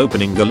trouble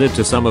opening the lid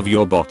to some of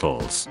your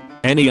bottles.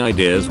 Any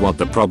ideas what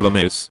the problem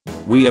is?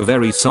 We are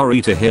very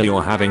sorry to hear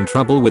you're having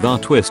trouble with our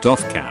twist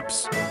off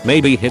caps.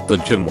 Maybe hit the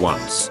gym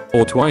once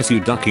or twice, you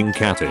ducking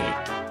catty.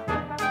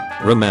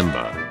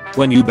 Remember,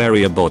 when you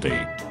bury a body,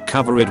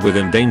 cover it with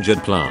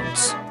endangered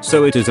plants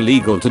so it is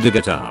illegal to dig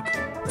it up.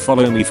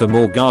 Follow me for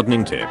more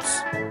gardening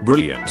tips.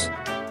 Brilliant.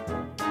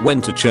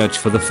 Went to church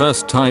for the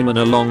first time in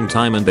a long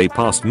time and they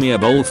passed me a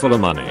bowl full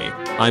of money.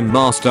 I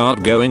must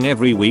start going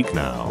every week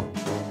now.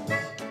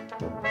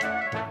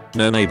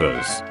 No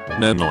neighbors,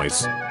 no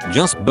noise,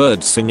 just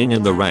birds singing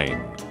in the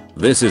rain.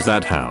 This is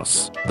that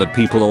house that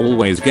people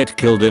always get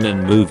killed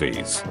in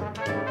movies.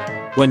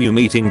 When you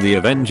meeting the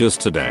Avengers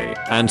today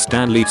and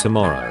Stanley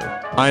tomorrow,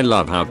 I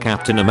love how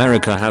Captain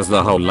America has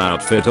the whole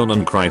outfit on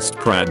and Christ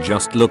Pratt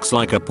just looks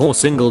like a poor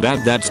single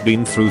dad that's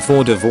been through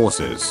 4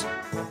 divorces.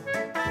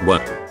 Whoa,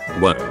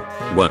 whoa,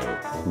 whoa,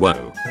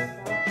 whoa.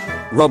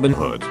 Robin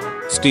Hood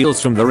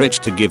steals from the rich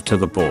to give to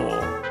the poor.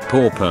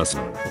 Poor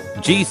person.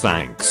 Gee,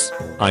 thanks.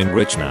 I'm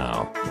rich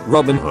now.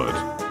 Robin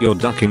Hood, you're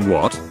ducking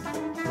what?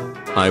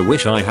 I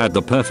wish I had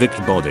the perfect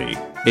body.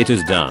 It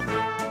is done.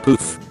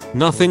 Poof.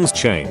 Nothing's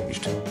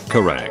changed.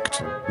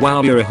 Correct.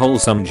 Wow, you're a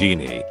wholesome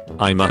genie.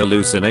 I'm a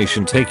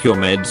hallucination, take your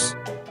meds.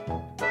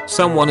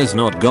 Someone is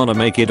not gonna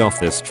make it off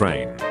this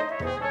train.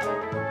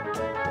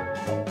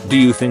 Do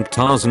you think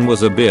Tarzan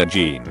was a beer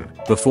gene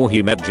before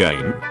he met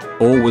Jane?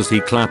 Or was he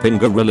clapping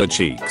gorilla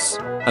cheeks?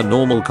 A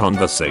normal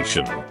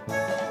conversation.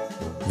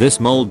 This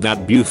mold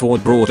that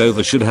Buford brought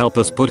over should help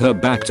us put her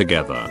back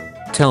together.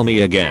 Tell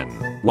me again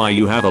why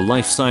you have a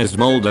life-sized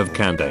mold of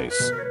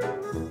Candace.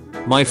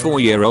 My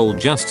 4-year-old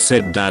just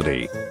said,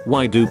 Daddy,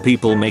 why do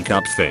people make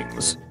up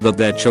things that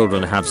their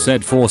children have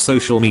said for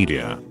social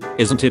media?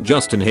 Isn't it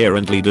just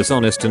inherently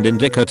dishonest and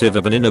indicative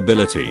of an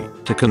inability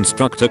to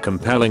construct a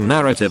compelling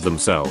narrative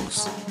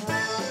themselves?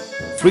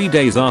 3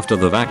 days after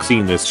the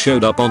vaccine, this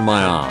showed up on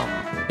my arm.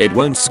 It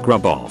won't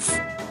scrub off.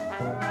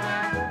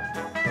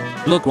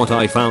 Look what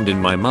I found in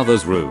my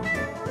mother's room.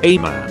 Hey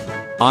man,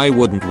 I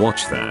wouldn't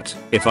watch that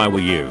if I were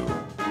you.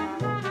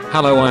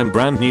 Hello, I'm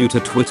brand new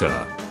to Twitter.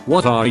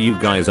 What are you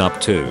guys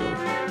up to?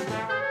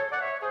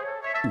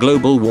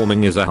 Global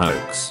warming is a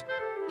hoax.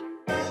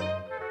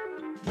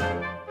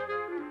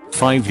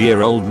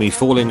 5-year-old me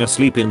falling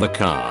asleep in the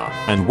car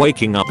and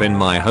waking up in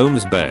my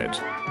home's bed.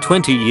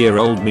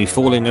 20-year-old me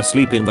falling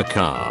asleep in the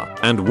car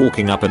and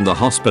walking up in the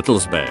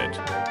hospital's bed.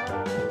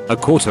 A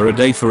quarter a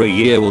day for a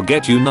year will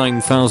get you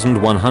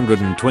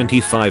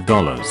 $9,125.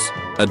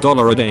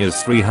 $1 a day is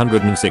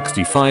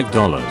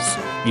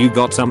 $365. You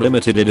got some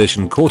limited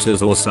edition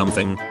quarters or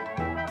something?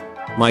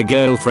 My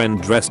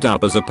girlfriend dressed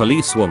up as a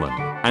policewoman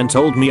and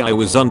told me I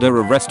was under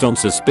arrest on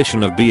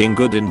suspicion of being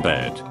good in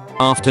bed.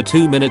 After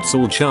 2 minutes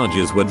all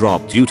charges were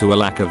dropped due to a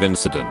lack of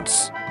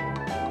incidents.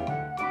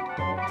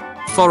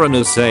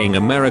 Foreigners saying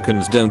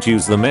Americans don't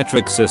use the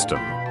metric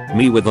system.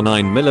 Me with a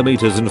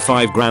 9mm and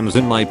 5 grams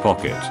in my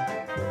pocket.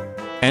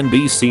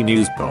 NBC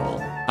News poll.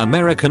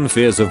 American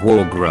fears of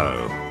war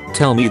grow.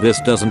 Tell me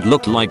this doesn't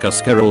look like a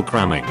sterile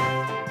cramming.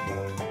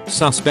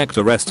 Suspect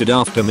arrested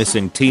after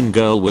missing teen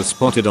girl was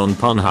spotted on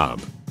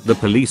Pornhub. The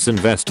police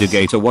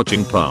investigator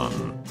watching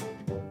porn.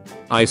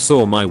 I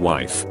saw my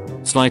wife,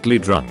 slightly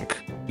drunk,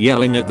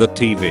 yelling at the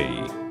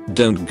TV.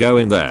 Don't go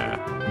in there.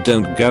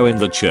 Don't go in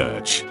the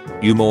church.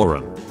 You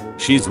moron.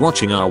 She's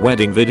watching our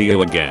wedding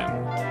video again.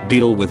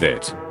 Deal with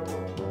it.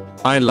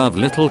 I love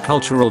little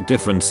cultural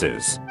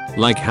differences.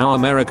 Like how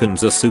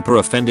Americans are super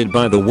offended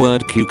by the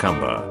word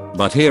cucumber,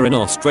 but here in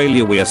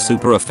Australia we are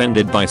super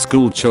offended by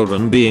school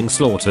children being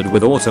slaughtered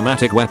with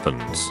automatic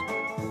weapons.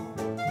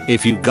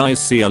 If you guys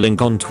see a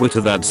link on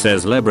Twitter that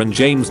says LeBron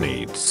James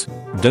needs,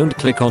 don't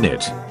click on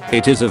it.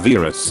 It is a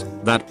virus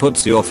that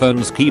puts your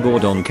phone's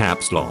keyboard on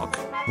caps lock.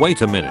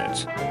 Wait a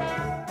minute.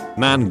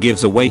 Man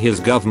gives away his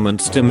government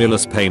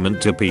stimulus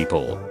payment to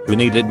people who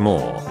need it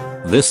more.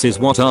 This is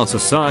what our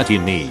society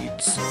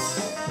needs.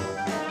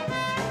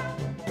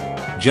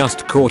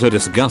 Just caught a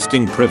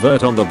disgusting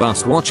pervert on the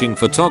bus watching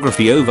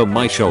photography over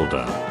my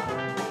shoulder.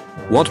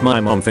 What my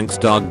mom thinks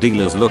drug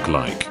dealers look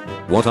like.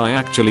 What I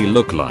actually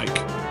look like.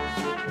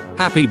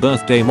 Happy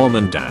birthday mom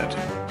and dad.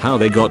 How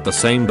they got the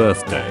same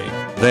birthday.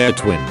 They're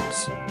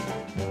twins.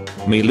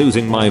 Me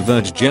losing my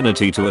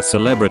virginity to a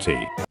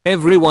celebrity.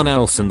 Everyone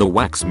else in the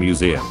wax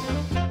museum.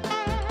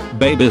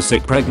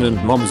 Babysit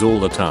pregnant moms all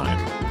the time.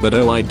 But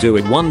oh, I do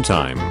it one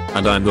time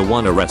and I'm the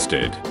one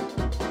arrested.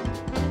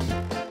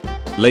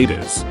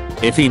 Ladies.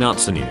 If he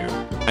nuts on you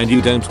and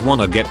you don't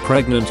wanna get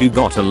pregnant, you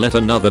gotta let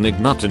another nig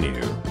nut on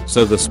you.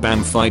 So the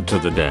spam fight to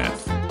the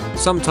death.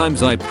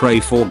 Sometimes I pray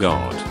for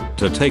God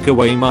to take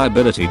away my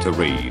ability to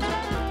read.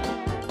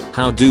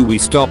 How do we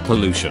stop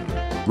pollution?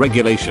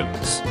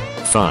 Regulations.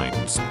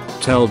 Fines.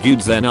 Tell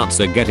dudes their nuts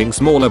are getting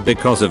smaller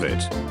because of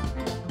it.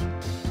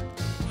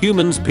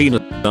 Humans'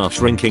 penis are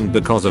shrinking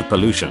because of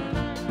pollution.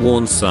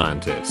 Warns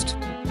scientist.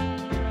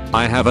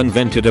 I have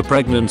invented a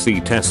pregnancy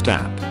test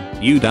app.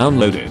 You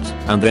download it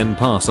and then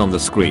pass on the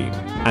screen,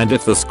 and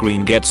if the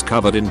screen gets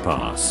covered in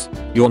pass,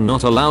 you're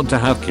not allowed to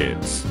have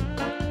kids.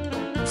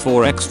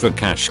 For extra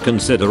cash,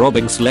 consider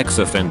robbing sex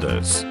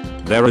offenders.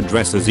 Their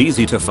address is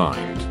easy to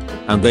find,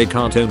 and they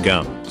can't own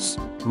guns.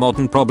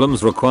 Modern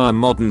problems require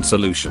modern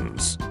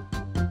solutions.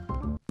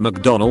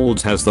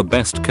 McDonald's has the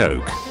best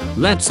Coke.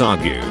 Let's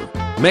argue.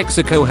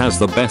 Mexico has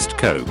the best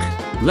Coke.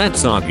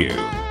 Let's argue.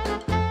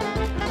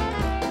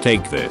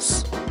 Take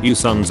this, you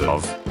sons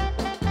of.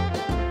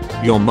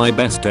 You're my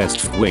bestest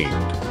friend.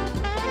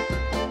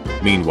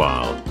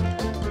 Meanwhile,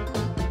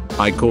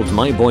 I called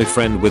my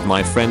boyfriend with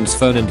my friend's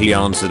phone and he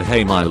answered,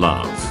 "Hey my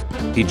love."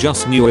 He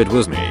just knew it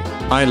was me.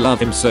 I love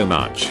him so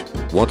much.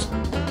 What?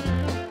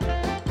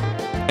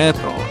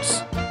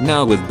 AirPods.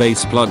 Now with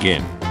bass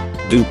plug-in.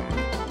 Doop.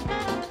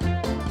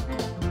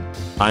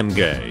 I'm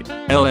gay.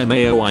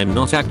 LMAO, I'm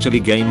not actually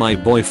gay. My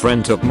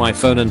boyfriend took my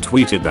phone and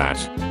tweeted that.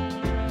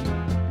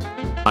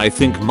 I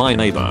think my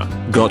neighbor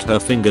got her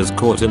fingers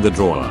caught in the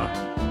drawer.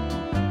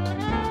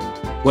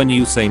 When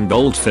Usain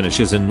Bolt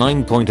finishes in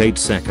 9.8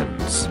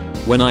 seconds.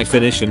 When I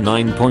finish in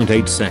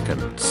 9.8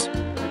 seconds.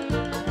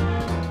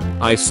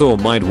 I saw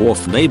my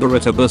dwarf neighbor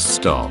at a bus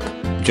stop.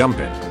 Jump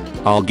in.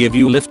 I'll give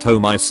you lift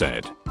home, I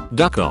said.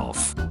 Duck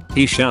off.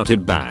 He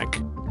shouted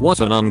back. What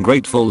an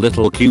ungrateful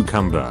little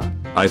cucumber.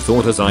 I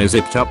thought as I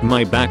zipped up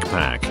my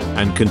backpack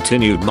and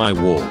continued my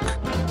walk.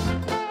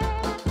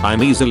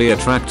 I'm easily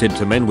attracted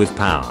to men with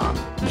power.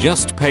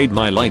 Just paid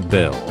my light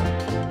bill.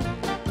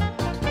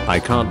 I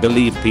can't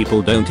believe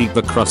people don't eat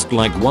the crust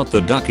like what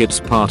the duck. It's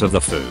part of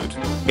the food.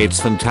 It's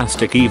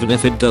fantastic even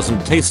if it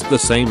doesn't taste the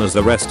same as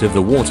the rest of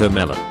the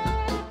watermelon.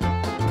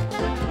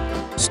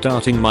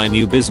 Starting my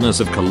new business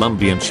of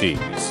Colombian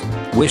cheese.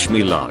 Wish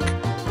me luck.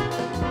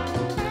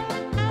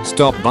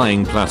 Stop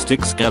buying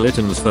plastic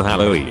skeletons for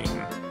Halloween.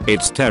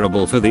 It's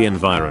terrible for the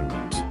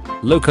environment.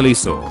 Locally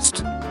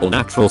sourced, all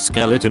natural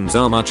skeletons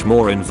are much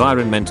more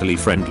environmentally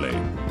friendly.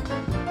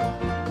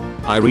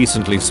 I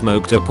recently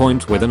smoked a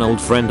joint with an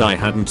old friend I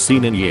hadn't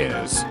seen in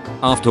years.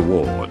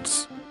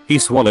 Afterwards, he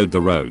swallowed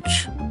the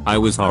roach. I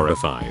was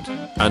horrified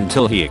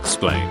until he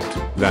explained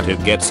that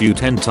it gets you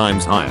 10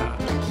 times higher.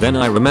 Then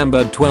I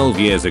remembered 12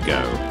 years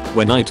ago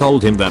when I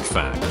told him that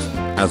fact.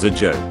 As a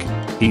joke,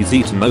 he's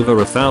eaten over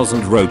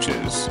 1,000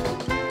 roaches.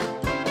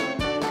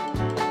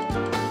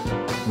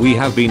 We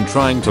have been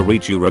trying to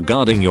reach you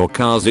regarding your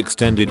car's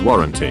extended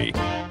warranty.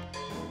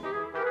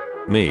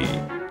 Me.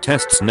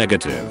 Tests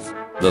negative.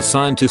 The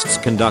scientists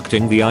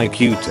conducting the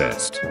IQ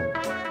test.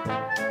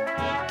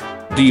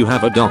 Do you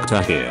have a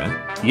doctor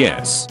here?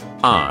 Yes.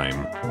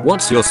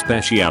 What's your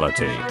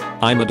specialty?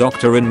 I'm a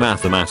doctor in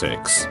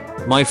mathematics.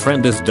 My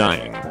friend is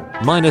dying.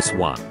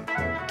 -1.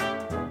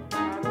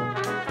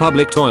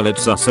 Public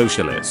toilets are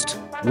socialist.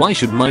 Why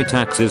should my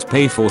taxes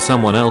pay for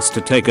someone else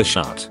to take a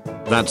shot?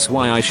 That's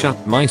why I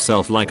shut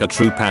myself like a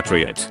true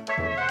patriot.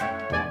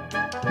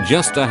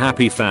 Just a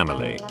happy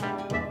family.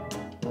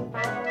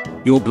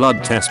 Your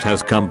blood test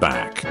has come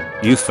back.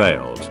 You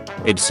failed.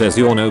 It says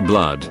you're no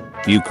blood.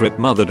 You crip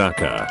mother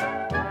ducker.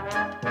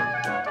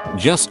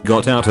 Just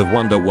got out of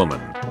Wonder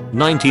Woman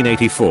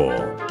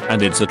 1984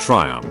 and it's a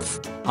triumph.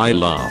 I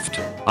laughed.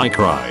 I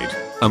cried.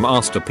 A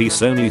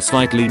masterpiece only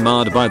slightly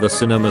marred by the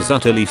cinema's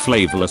utterly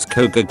flavorless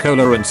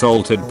Coca-Cola and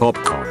salted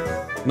popcorn.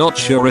 Not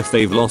sure if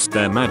they've lost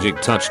their magic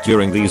touch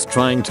during these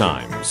trying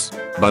times,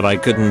 but I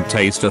couldn't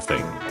taste a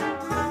thing.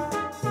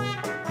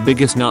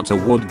 Biggest nut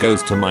award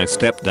goes to my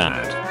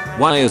stepdad.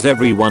 Why is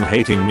everyone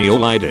hating me?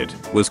 All I did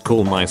was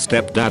call my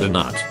stepdad a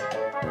nut.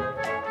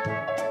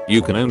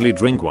 You can only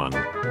drink one.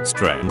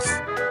 Strength.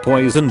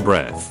 Poison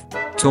breath.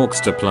 Talks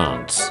to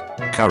plants.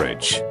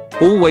 Courage.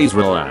 Always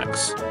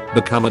relax.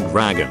 Become a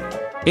dragon.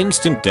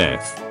 Instant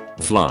death.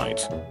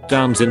 Flight.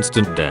 Down's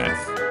instant death.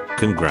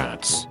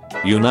 Congrats.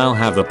 You now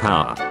have the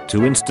power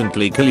to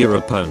instantly kill your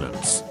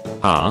opponents.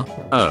 Huh?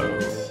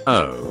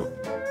 Oh.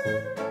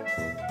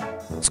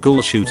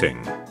 School shooting.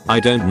 I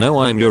don't know,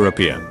 I'm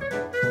European.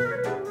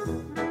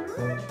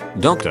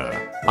 Doctor,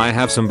 I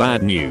have some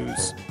bad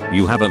news.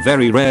 You have a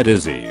very rare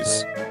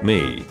disease.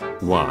 Me.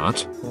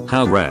 What?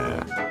 How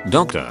rare?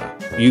 Doctor,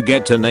 you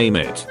get to name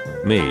it.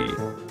 Me.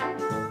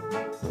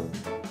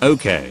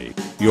 Okay,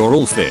 you're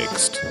all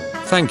fixed.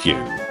 Thank you.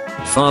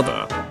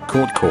 Father.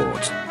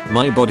 Court.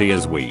 My body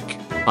is weak.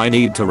 I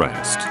need to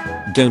rest.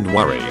 Don't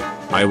worry,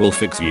 I will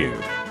fix you.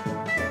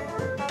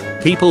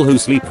 People who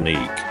sleep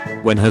neek.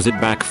 When has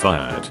it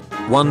backfired?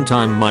 One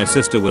time my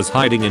sister was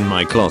hiding in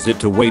my closet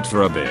to wait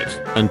for a bit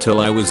until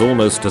I was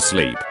almost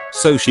asleep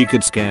so she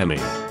could scare me.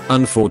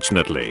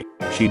 Unfortunately,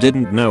 she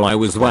didn't know I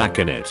was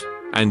whacking it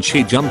and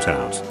she jumped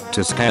out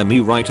to scare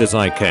me right as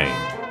I came,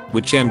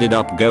 which ended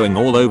up going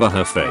all over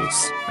her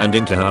face and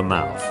into her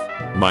mouth.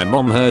 My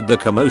mom heard the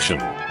commotion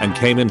and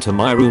came into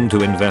my room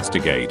to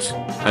investigate,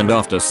 and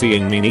after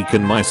seeing me neek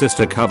and my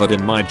sister covered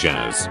in my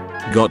jazz,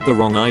 got the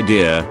wrong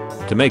idea.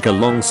 To make a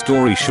long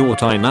story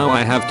short,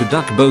 I have to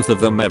duck both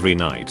of them every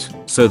night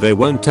so they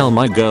won't tell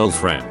my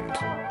girlfriend.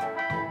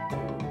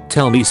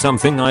 Tell me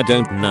something I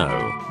don't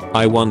know.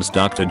 I once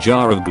ducked a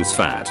jar of goose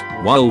fat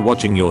while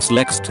watching your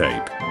sex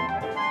tape.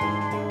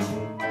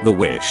 The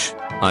wish.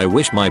 I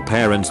wish my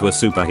parents were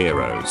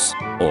superheroes.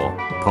 Or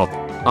pop.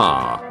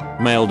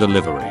 Mail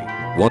delivery.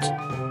 What?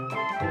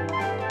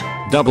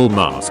 Double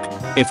mask.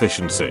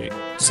 Efficiency.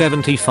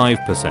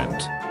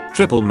 75%.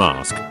 Triple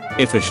mask.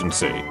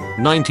 Efficiency.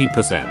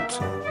 90%.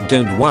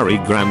 Don't worry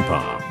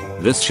grandpa.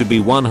 This should be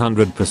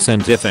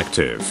 100%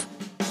 effective.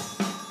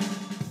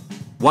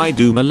 Why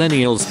do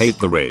millennials hate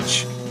the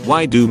rich?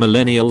 Why do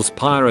millennials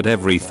pirate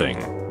everything?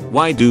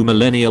 Why do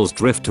millennials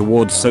drift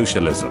towards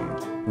socialism?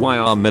 Why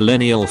are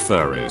millennial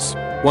furries?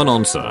 One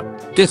answer.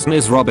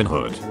 Disney's Robin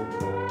Hood.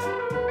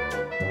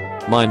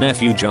 My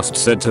nephew just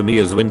said to me,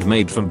 is wind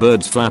made from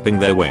birds flapping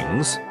their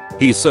wings?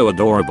 He's so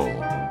adorable.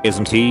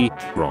 Isn't he?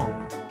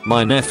 Wrong.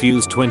 My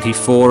nephew's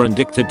 24 and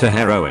addicted to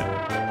heroin.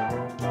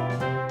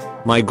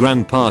 My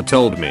grandpa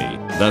told me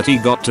that he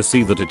got to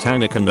see the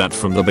Titanic and that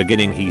from the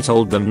beginning he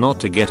told them not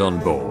to get on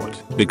board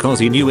because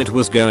he knew it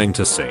was going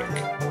to sink.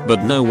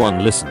 But no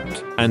one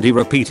listened and he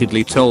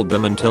repeatedly told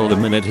them until the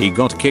minute he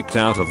got kicked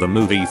out of the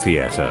movie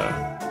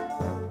theater.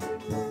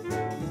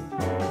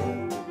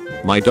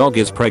 My dog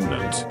is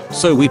pregnant,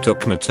 so we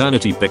took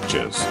maternity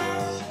pictures.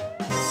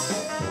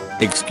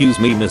 Excuse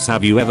me miss,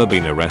 have you ever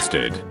been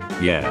arrested?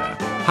 Yeah.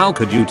 How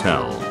could you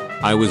tell?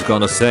 I was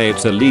gonna say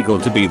it's illegal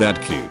to be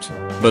that cute,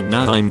 but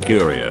now I'm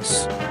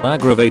curious.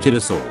 Aggravated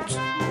assault.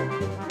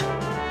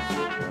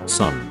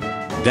 Son.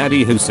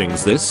 Daddy, who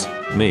sings this?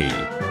 Me.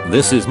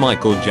 This is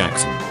Michael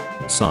Jackson.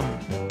 Son.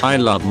 I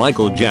love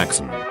Michael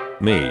Jackson.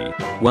 Me.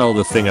 Well,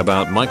 the thing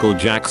about Michael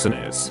Jackson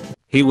is,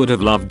 he would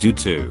have loved you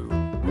too.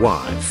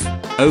 Wife.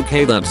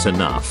 Okay, that's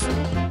enough.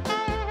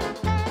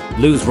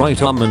 Lose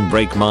right arm and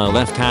break my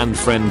left hand.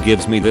 Friend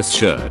gives me this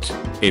shirt.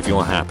 If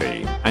you're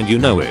happy and you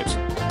know it,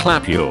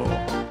 clap your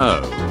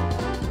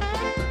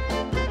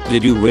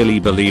Did you really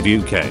believe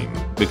you came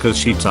because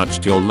she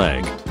touched your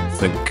leg?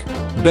 Think.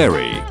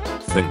 Berry.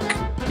 Think.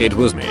 It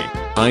was me.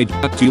 I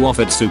jerked you off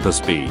at super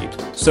speed,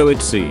 so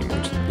it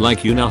seemed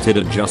like you nutted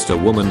at just a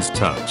woman's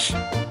touch.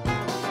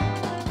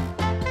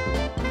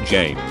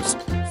 James.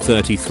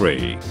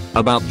 33.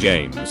 About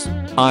James.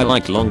 I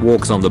like long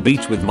walks on the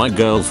beach with my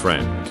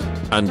girlfriend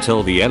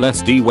until the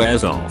LSD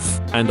wears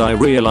off and I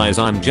realize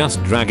I'm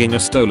just dragging a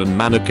stolen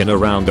mannequin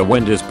around a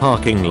Wendy's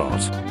parking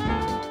lot.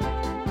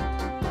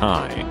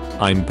 Hi,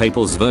 I'm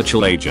PayPal's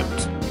virtual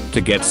agent. To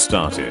get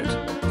started,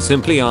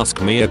 simply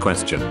ask me a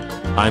question.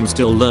 I'm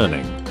still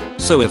learning.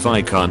 So if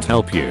I can't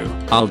help you,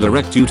 I'll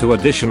direct you to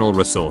additional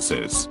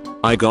resources.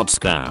 I got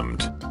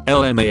scammed.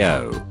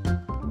 LMAO.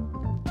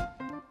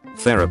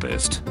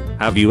 Therapist.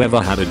 Have you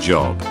ever had a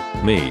job?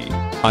 Me.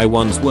 I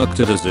once worked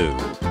at a zoo.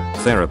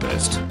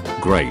 Therapist.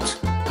 Great.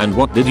 And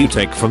what did you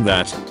take from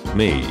that?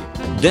 Me.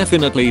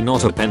 Definitely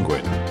not a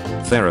penguin.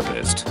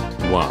 Therapist.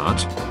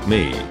 What?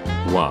 Me.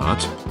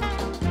 What?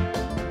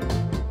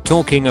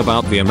 Talking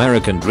about the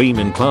American dream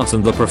in class,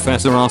 and the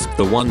professor asked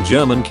the one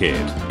German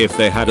kid if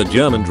they had a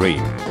German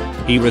dream.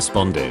 He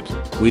responded,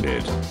 "We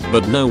did,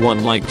 but no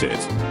one liked it."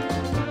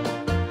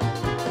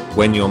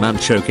 When your man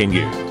choking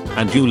you,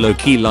 and you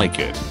low-key like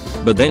it,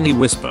 but then he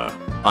whisper,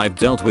 "I've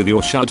dealt with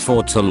your shut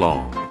for too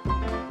long."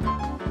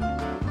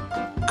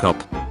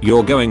 Cop.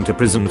 You're going to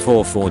prison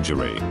for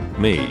forgery.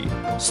 Me.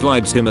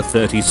 Slides him a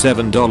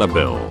 $37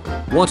 bill.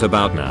 What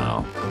about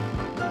now?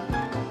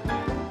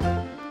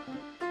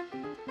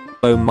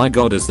 Oh my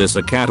god, is this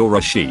a cat or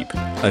a sheep?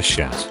 A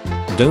shat.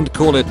 Don't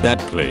call it that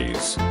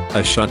please.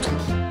 A shut.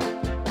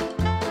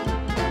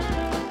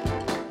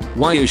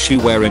 Why is she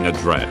wearing a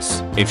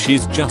dress if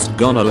she's just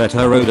gonna let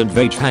her rodent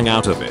vag hang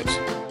out of it?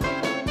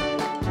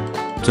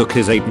 Took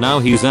his ape, now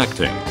he's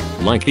acting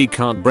like he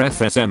can't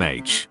breath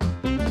SMH.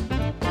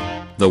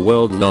 The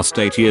world lost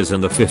 8 years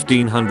in the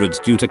 1500s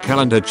due to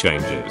calendar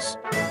changes.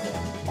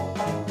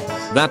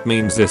 That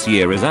means this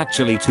year is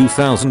actually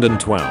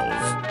 2012.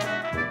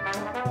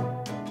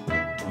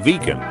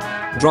 Vegan.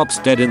 Drops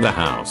dead in the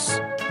house.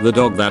 The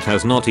dog that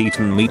has not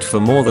eaten meat for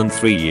more than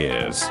 3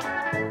 years.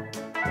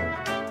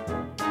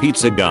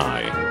 Pizza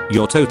guy.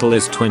 Your total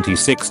is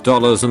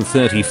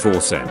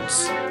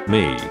 $26.34.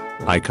 Me.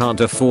 I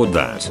can't afford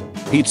that.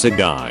 Pizza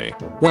guy.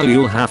 Well,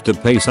 you'll have to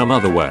pay some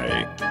other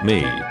way.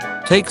 Me.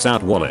 Takes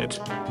out wallet.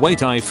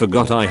 Wait, I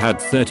forgot I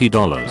had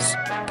 $30.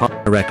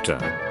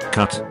 Rector.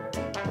 Cut.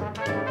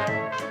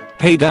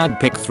 Hey dad,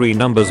 pick 3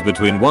 numbers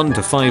between 1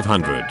 to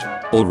 500.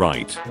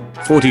 Alright.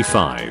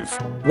 45.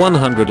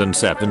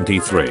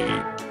 173.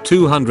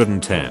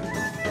 210.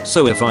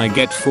 So if I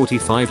get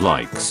 45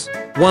 likes,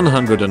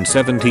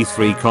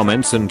 173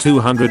 comments and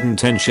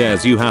 210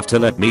 shares, you have to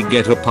let me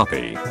get a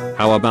puppy.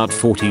 How about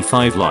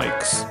 45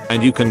 likes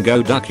and you can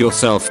go duck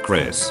yourself,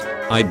 Chris?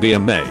 I'd be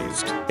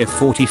amazed if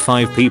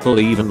 45 people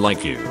even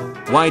like you.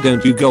 Why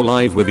don't you go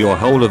live with your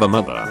whole of a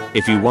mother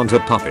if you want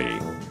a puppy?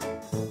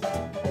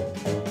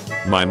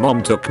 My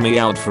mom took me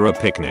out for a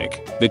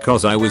picnic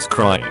because I was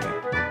crying.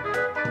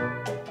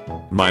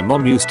 My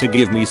mom used to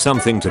give me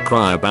something to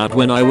cry about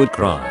when I would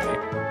cry.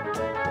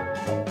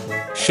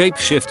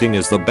 Shape-shifting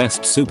is the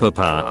best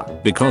superpower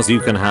because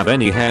you can have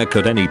any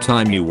haircut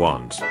anytime you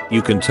want.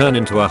 You can turn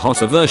into a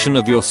hotter version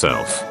of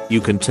yourself. You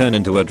can turn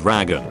into a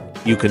dragon.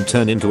 You can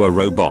turn into a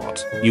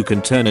robot. You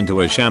can turn into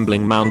a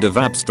shambling mound of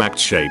abstract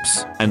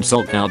shapes and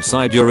sulk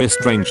outside your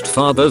estranged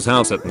father's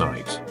house at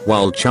night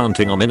while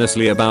chanting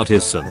ominously about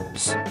his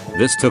sins.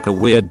 This took a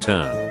weird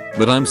turn,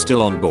 but I'm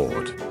still on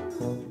board.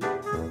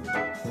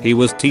 He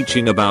was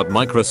teaching about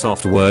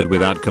Microsoft Word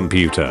without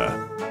computer.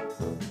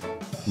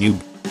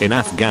 Noob. In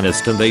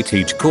Afghanistan they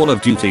teach Call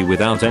of Duty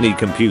without any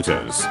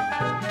computers.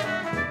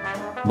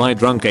 My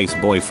drunk ace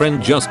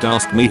boyfriend just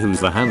asked me who's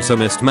the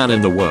handsomest man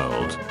in the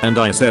world, and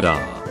I said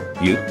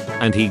you,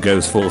 and he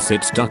goes full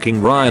sit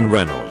ducking Ryan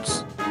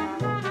Reynolds.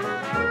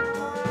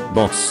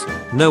 Boss,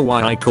 know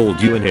why I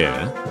called you in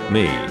here?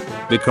 Me.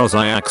 Because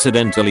I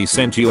accidentally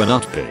sent you a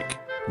nut pic.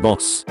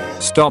 Boss,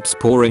 stops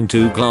pouring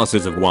 2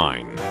 glasses of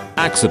wine.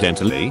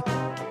 Accidentally?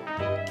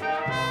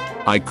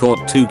 I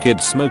caught 2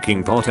 kids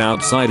smoking pot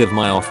outside of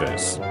my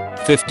office.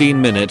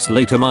 15 minutes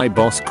later my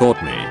boss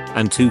caught me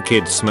and 2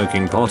 kids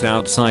smoking pot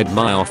outside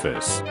my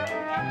office.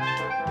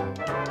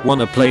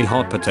 Wanna play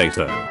hot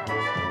potato?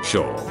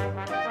 Sure.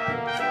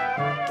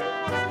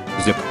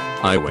 Zip.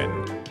 I win.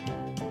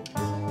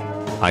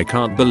 I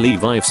can't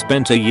believe I've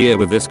spent a year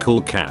with this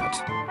cool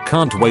cat.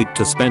 Can't wait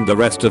to spend the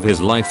rest of his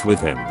life with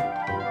him.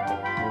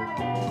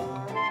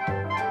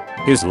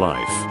 His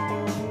life.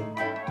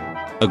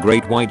 A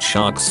great white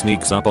shark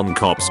sneaks up on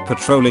cops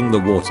patrolling the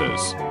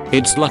waters.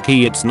 It's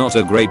lucky it's not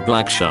a great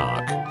black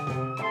shark.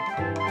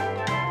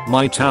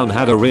 My town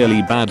had a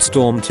really bad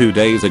storm 2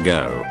 days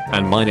ago,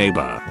 and my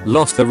neighbor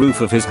lost the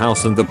roof of his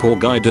house and the poor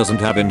guy doesn't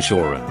have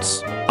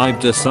insurance. I've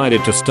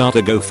decided to start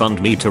a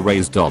GoFundMe to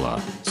raise dollar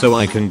so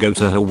I can go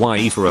to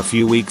Hawaii for a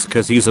few weeks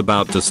cause he's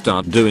about to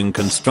start doing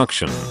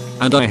construction,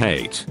 and I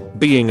hate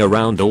being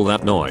around all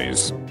that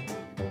noise.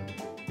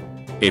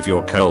 If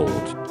you're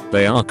cold,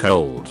 they are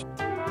cold.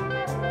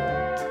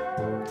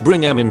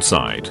 Bring em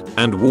inside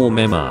and warm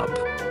em up.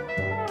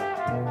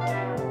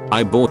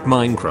 I bought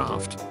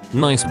Minecraft.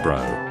 Nice bro.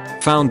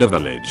 Found a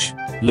village.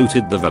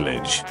 Looted the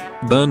village.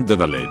 Burned the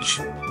village.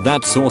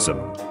 That's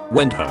awesome.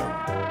 Went home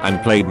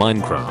and played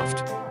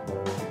Minecraft.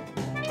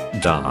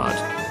 Dad,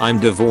 I'm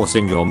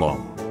divorcing your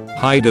mom.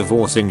 Hi,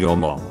 divorcing your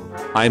mom.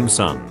 I'm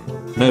son.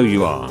 No,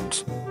 you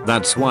aren't.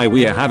 That's why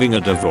we are having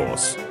a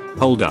divorce.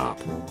 Hold up.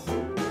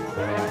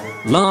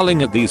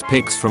 Lolling at these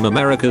pics from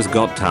America's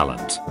Got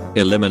Talent.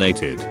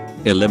 Eliminated.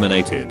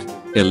 Eliminated.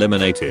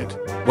 Eliminated.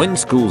 When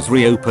schools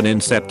reopen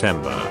in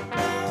September.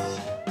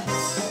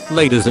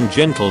 Ladies and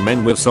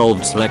gentlemen, we've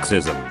solved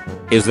sexism.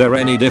 Is there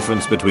any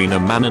difference between a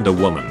man and a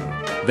woman?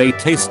 They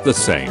taste the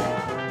same.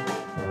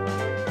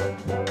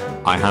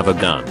 I have a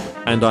gun,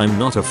 and I'm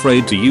not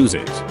afraid to use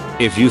it.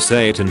 If you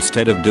say it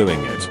instead of doing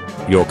it,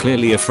 you're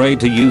clearly afraid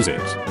to use it.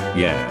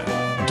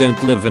 Yeah.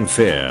 Don't live in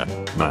fear,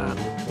 man.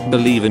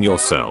 Believe in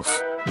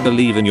yourself.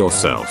 Believe in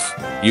yourself.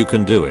 You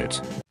can do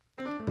it.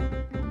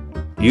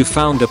 You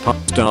found a pop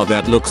star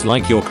that looks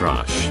like your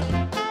crush.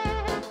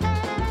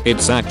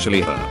 It's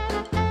actually her.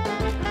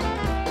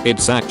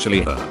 It's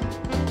actually her.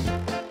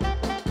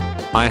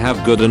 I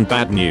have good and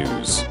bad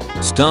news.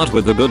 Start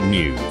with the good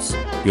news.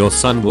 Your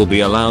son will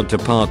be allowed to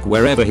park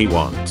wherever he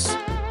wants.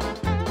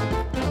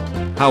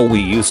 How we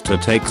used to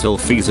take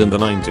selfies in the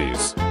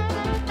 90s.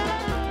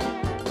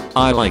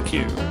 I like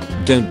you.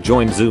 Don't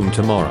join Zoom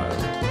tomorrow.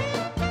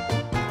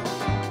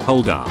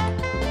 Hold up.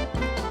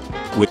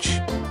 Which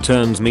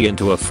turns me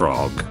into a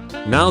frog.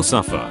 Now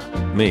suffer.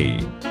 Me.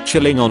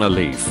 Chilling on a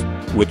leaf.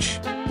 Which,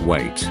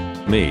 wait.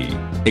 Me.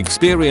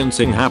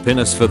 Experiencing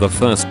happiness for the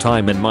first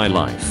time in my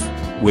life.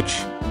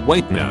 Which,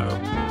 wait, no.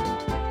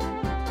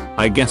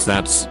 I guess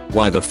that's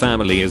why the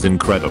family is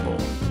incredible.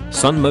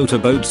 Son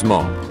motorboats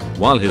mom,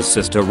 while his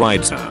sister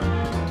rides her.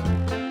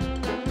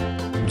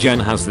 Jen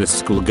has this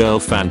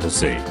schoolgirl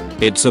fantasy.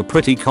 It's a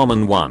pretty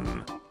common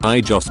one.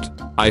 I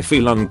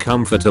feel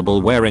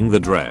uncomfortable wearing the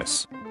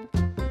dress.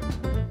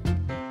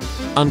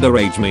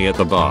 Underage me at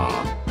the bar.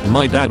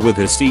 My dad with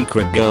his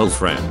secret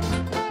girlfriend.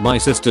 My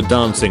sister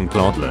dancing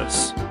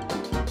clodless.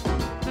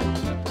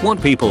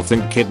 What people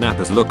think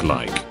kidnappers look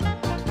like.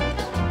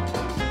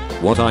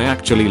 What I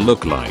actually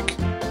look like.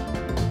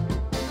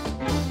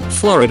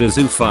 Florida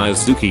Zoo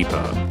fires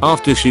zookeeper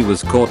after she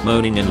was caught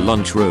moaning in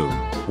lunchroom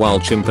while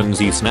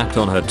chimpanzee snapped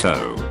on her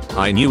toe.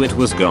 I knew it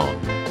was gone.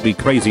 Be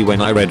crazy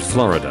when I read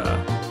Florida.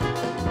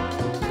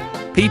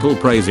 People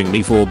praising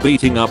me for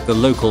beating up the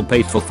local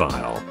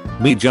paedophile.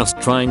 Me just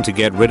trying to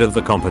get rid of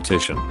the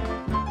competition.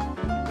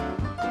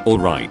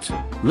 Alright.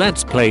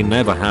 Let's play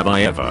Never Have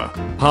I Ever.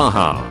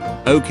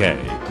 Haha. Okay.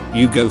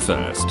 You go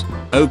first.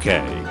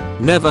 Okay.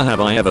 Never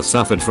have I ever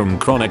suffered from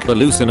chronic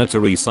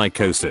hallucinatory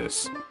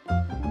psychosis.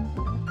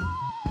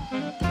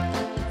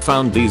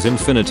 Found these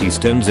infinity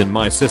stones in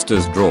my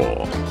sister's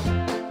drawer.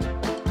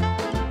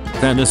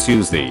 Then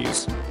use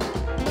these.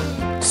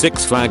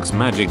 Six Flags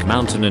Magic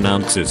Mountain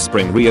announces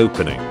spring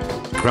reopening.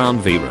 Crown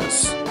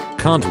virus.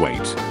 Can't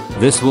wait.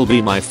 This will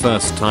be my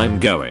first time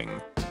going.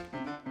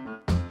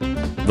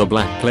 The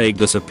Black Plague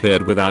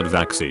disappeared without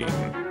vaccine.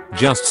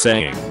 Just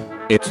saying.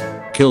 It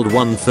killed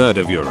 1/3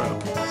 of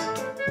Europe.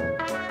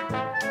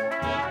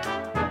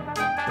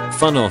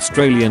 Fun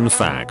Australian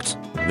fact.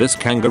 This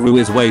kangaroo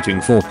is waiting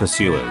for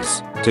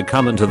pursuers to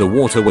come into the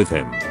water with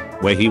him,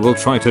 where he will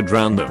try to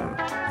drown them.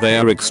 They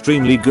are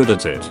extremely good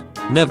at it.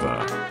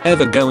 Never,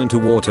 ever go into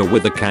water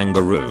with a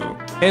kangaroo.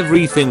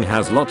 Everything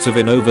has lots of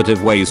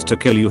innovative ways to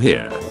kill you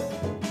here.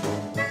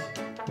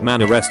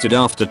 Man arrested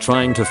after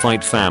trying to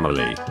fight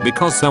family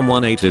because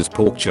someone ate his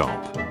pork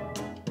chop.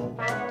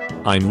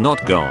 I'm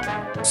not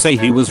gonna say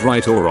he was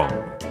right or wrong.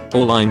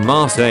 All I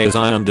must say is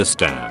I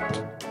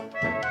understand.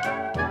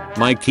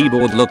 My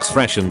keyboard looks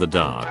fresh in the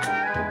dark.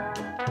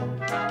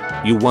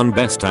 You won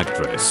Best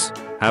Actress.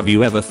 Have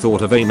you ever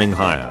thought of aiming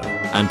higher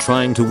and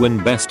trying to win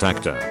Best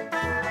Actor?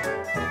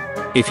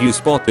 If you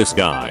spot this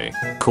guy,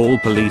 call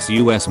police.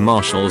 US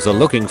Marshals are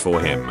looking for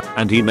him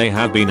and he may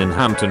have been in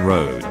Hampton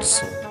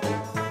Roads.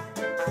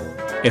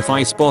 If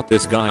I spot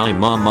this guy, I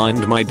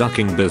mind my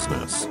ducking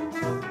business.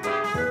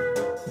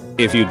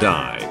 If you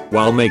die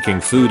while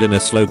making food in a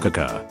slow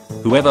cooker,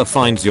 whoever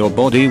finds your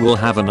body will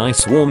have a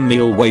nice warm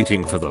meal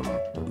waiting for them.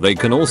 They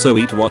can also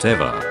eat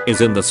whatever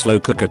is in the slow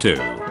cooker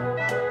too.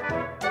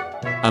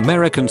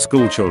 American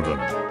school children.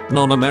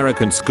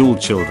 Non-American school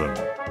children.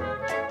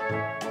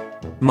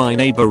 My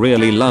neighbor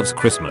really loves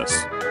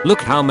Christmas.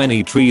 Look how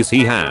many trees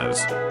he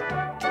has.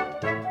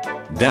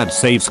 Dad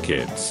saves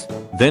kids.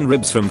 Then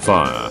ribs from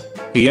fire.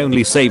 He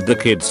only saved the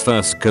kids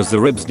first cause the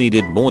ribs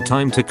needed more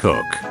time to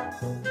cook.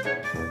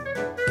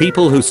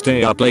 People who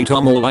stay up late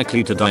are more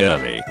likely to die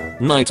early.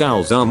 Night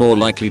owls are more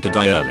likely to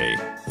die early.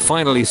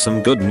 Finally,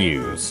 some good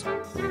news.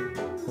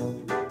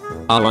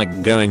 I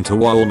like going to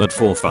Walmart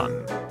for fun.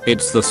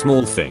 It's the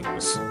small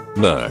things.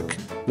 Merc.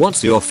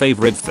 What's your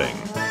favorite thing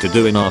to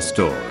do in our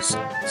stores?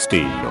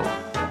 Steal.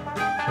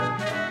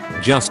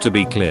 Just to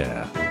be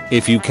clear,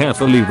 if you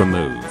carefully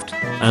removed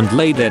and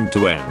laid end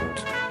to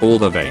end all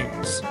the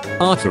veins,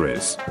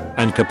 arteries,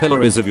 and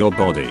capillaries of your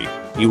body,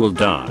 you will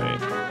die.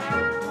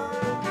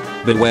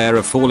 Beware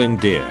of falling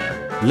deer.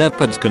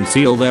 Leopards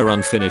conceal their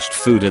unfinished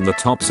food in the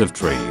tops of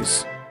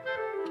trees.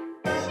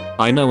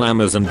 I know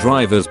Amazon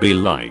drivers be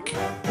like,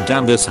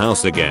 damn this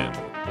house again.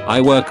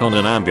 I work on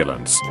an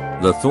ambulance.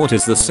 The thought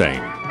is the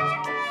same.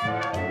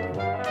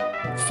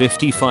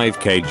 55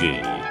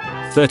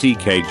 kg. 30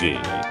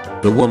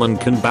 kg. The woman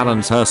can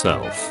balance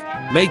herself,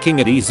 making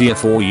it easier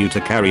for you to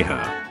carry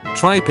her.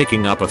 Try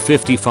picking up a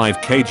 55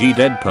 kg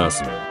dead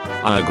person.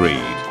 I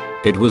agreed.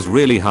 It was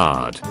really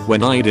hard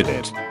when I did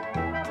it.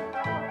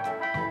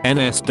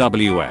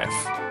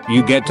 NSWF.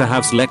 You get to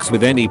have sex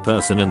with any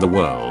person in the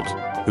world.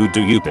 Who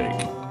do you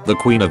pick? The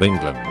Queen of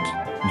England.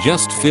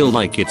 Just feel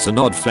like it's an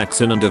odd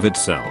flex in and of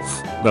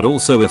itself, but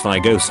also if I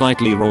go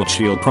slightly raw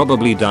she'll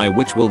probably die,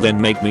 which will then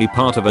make me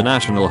part of a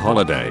national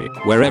holiday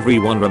where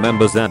everyone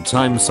remembers that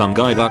time some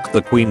guy ducked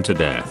the Queen to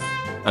death.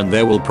 And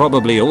there will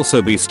probably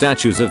also be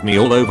statues of me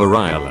all over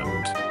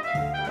Ireland.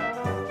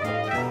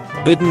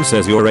 Biden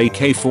says your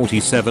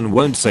AK-47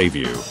 won't save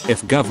you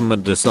if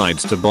government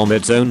decides to bomb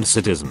its own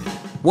citizen.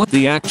 What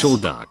the actual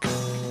duck?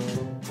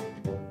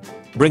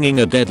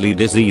 Bringing a deadly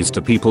disease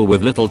to people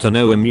with little to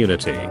no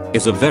immunity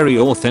is a very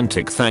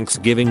authentic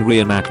Thanksgiving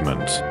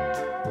reenactment.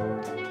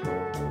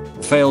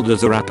 Failed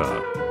as a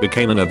rapper,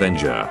 became an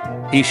Avenger.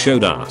 He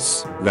showed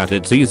us that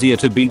it's easier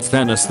to beat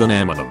Thanos than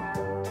Eminem.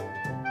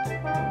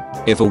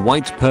 If a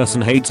white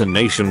person hates a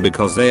nation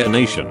because they're a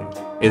nation,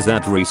 is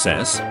that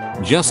recess?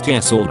 Just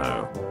yes or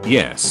no?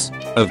 Yes,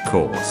 of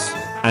course.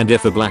 And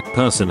if a black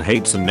person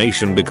hates a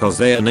nation because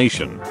they're a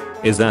nation,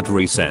 is that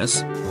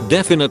recess?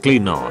 Definitely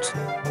not.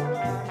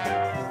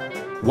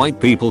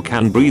 White people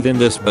can breathe in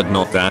this but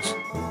not that.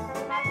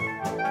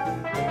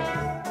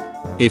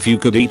 If you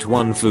could eat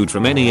one food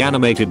from any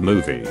animated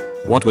movie,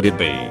 what would it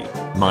be?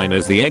 Mine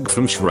is the egg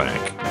from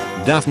Shrek.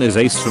 Daphne's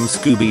Ace from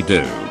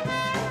Scooby-Doo.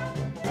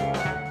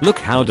 Look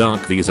how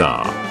dark these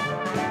are.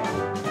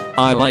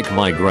 I like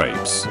my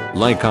grapes,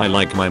 like I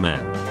like my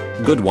men.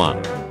 Good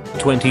one.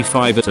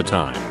 25 at a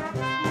time.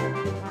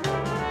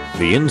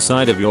 The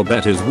inside of your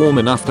bet is warm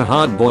enough to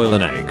hard boil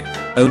an egg.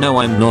 Oh no,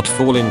 I'm not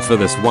falling for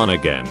this one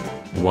again.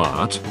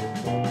 What?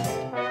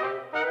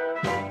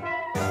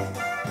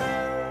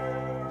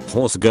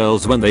 Horse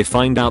girls when they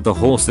find out the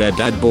horse their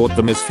dad bought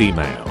them is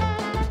female.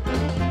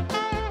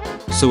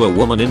 So a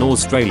woman in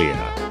Australia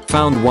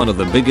found one of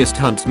the biggest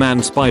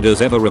huntsman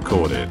spiders ever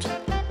recorded.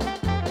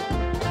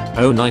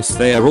 Oh nice,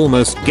 they are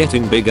almost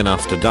getting big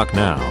enough to duck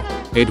now.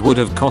 It would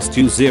have cost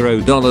you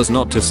 $0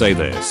 not to say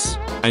this,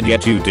 and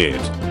yet you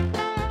did.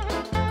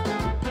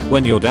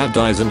 When your dad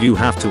dies and you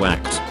have to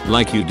act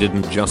like you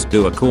didn't just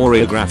do a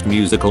choreographed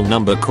musical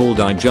number called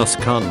I Just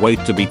Can't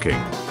Wait to Be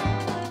King.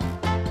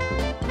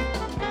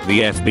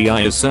 The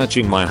FBI is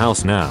searching my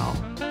house now.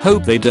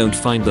 Hope they don't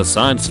find the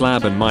science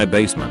lab in my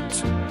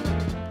basement.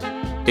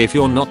 If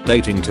you're not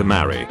dating to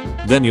marry,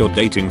 then you're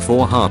dating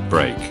for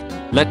heartbreak.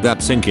 Let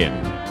that sink in.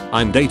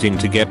 I'm dating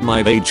to get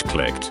my age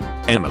clicked.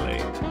 Emily.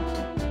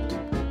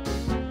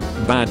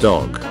 Bad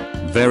dog.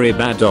 Very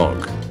bad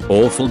dog.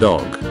 Awful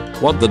dog.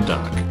 What the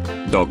duck?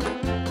 Dog.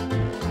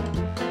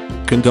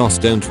 Condoms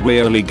don't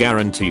really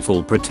guarantee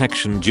full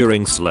protection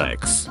during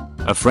sex.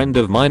 A friend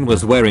of mine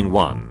was wearing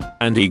one,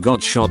 and he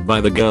got shot by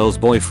the girl's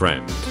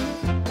boyfriend.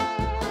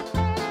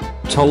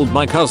 Told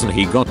my cousin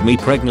he got me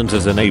pregnant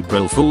as an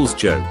April Fool's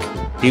joke.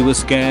 He was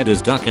scared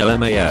as duck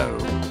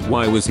LMAO.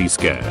 Why was he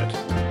scared?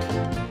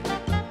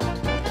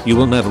 You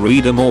will never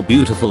read a more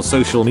beautiful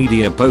social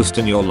media post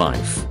in your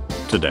life.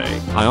 Today,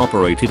 I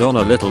operated on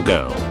a little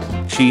girl.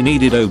 She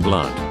needed O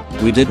blood.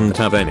 We didn't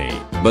have any,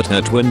 but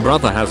her twin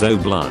brother has O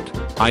blood.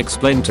 I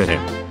explained to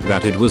him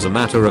that it was a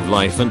matter of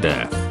life and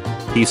death.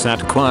 He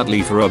sat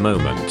quietly for a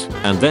moment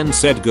and then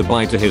said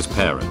goodbye to his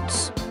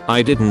parents.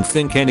 I didn't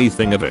think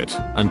anything of it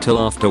until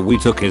after we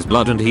took his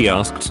blood and he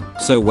asked,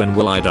 "So when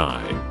will I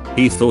die?"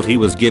 He thought he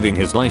was giving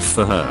his life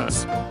for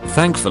hers.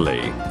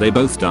 Thankfully, they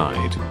both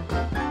died.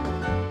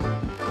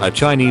 A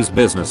Chinese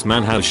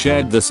businessman has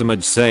shared this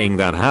image saying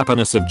that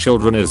happiness of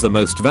children is the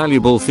most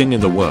valuable thing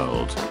in the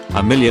world.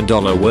 $1 million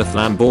worth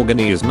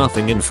Lamborghini is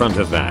nothing in front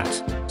of that.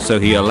 So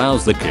he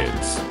allows the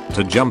kids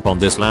to jump on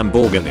this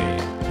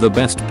Lamborghini. The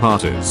best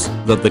part is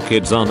that the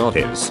kids are not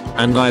his,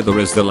 and neither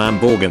is the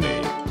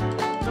Lamborghini.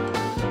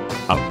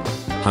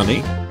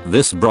 Honey?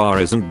 This bra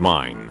isn't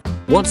mine.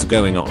 What's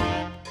going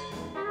on?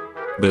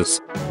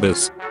 Bis,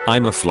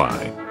 I'm a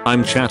fly.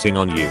 I'm chatting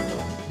on you.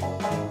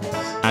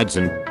 Ads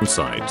and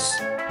insights.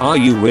 Are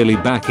you really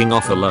backing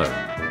off alone?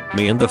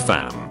 Me and the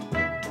fam.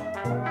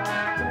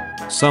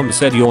 Some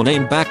said your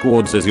name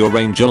backwards is your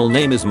angel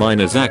name is mine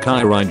is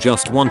Akira. I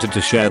just wanted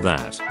to share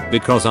that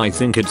because I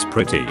think it's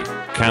pretty.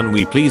 Can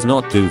we please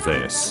not do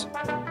this?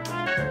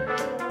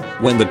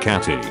 When the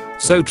catty,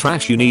 so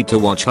trash you need to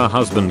watch her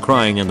husband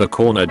crying in the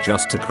corner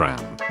just to cram.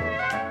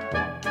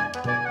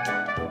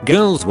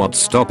 Girls, what's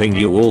stopping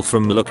you all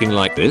from looking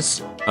like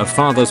this? A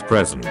father's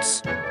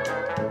presents.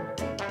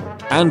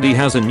 Andy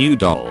has a new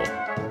doll.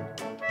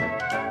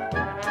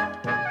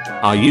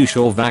 Are you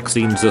sure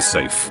vaccines are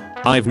safe?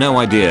 I've no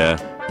idea.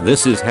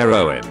 This is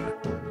heroin.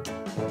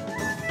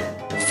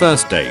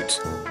 First date.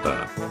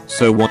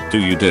 So what do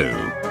you do?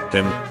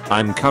 Tim,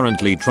 I'm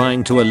currently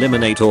trying to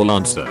eliminate all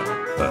answer.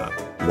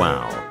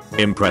 Wow.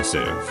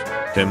 Impressive.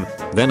 Tim,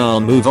 then I'll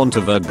move on to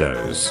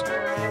Virgos.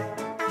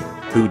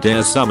 Who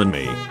dares summon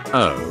me?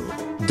 Oh.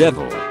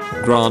 Devil.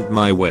 Grant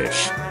my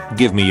wish.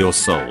 Give me your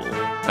soul.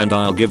 And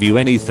I'll give you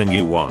anything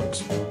you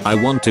want. I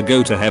want to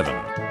go to heaven.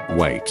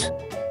 Wait.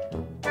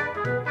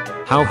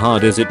 How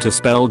hard is it to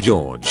spell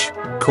George?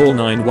 Call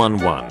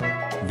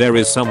 911. There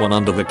is someone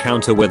under the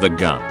counter with a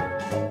gun.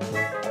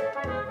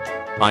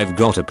 I've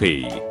gotta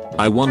pee.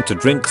 I want to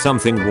drink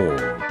something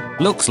warm.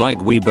 Looks like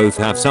we both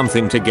have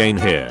something to gain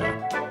here.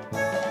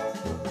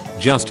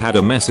 Just had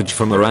a message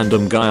from a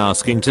random guy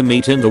asking to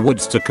meet in the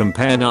woods to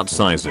compare nut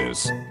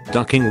sizes.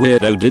 Ducking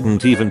weirdo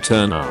didn't even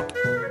turn up.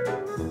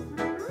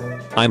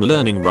 I'm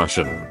learning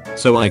Russian,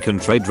 so I can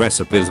trade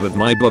recipes with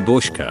my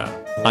babushka.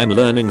 I'm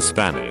learning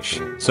Spanish,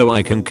 so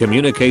I can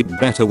communicate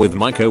better with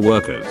my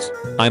co-workers.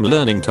 I'm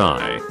learning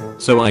Thai,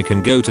 so I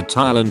can go to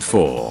Thailand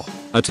for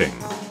a ting.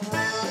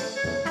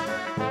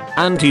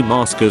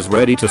 Anti-maskers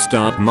ready to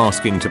start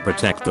masking to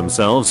protect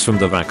themselves from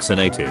the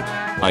vaccinated.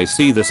 I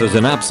see this as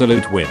an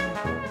absolute win.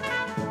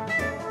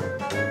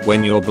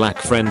 When your black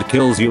friend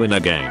kills you in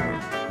a game.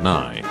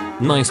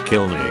 Nice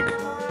kill nig.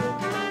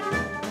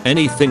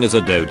 Anything is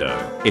a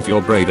dodo, if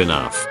you're brave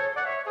enough.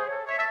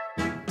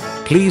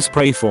 Please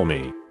pray for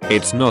me.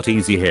 It's not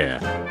easy here.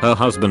 Her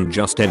husband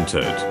just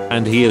entered,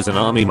 and he is an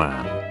army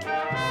man.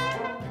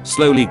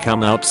 Slowly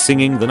come out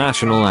singing the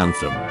national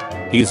anthem.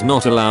 He's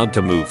not allowed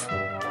to move.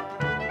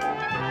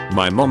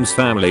 My mom's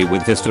family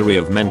with history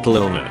of mental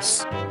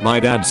illness. My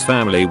dad's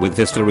family with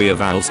history of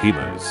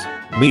Alzheimer's.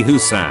 Me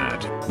who's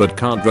sad, but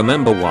can't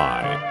remember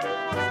why.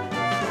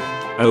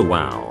 Oh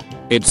wow.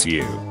 It's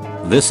you.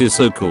 This is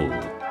so cool.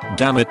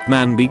 Damn it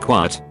man, be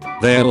quiet.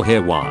 They'll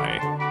hear why.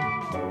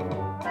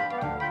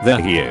 There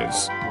he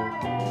is.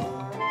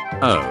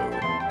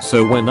 Oh.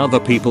 So when other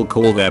people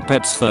call their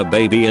pets fur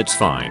baby it's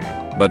fine.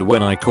 But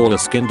when I call a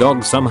skin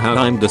dog somehow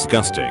I'm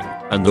disgusting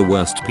and the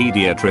worst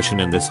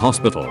pediatrician in this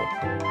hospital.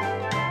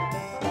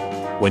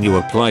 When you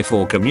apply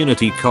for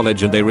community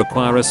college and they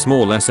require a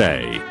small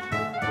essay.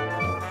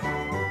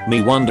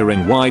 Me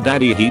wondering why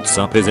daddy heats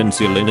up his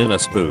insulin in a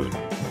spoon.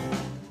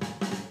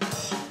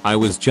 I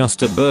was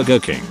just at Burger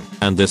King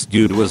and this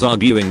dude was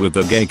arguing with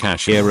the gay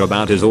cashier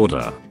about his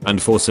order,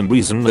 and for some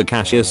reason the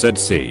cashier said,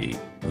 "See,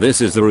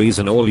 this is the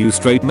reason all you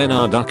straight men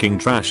are ducking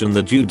trash," and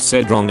the dude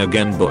said, "Wrong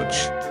again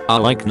butch. I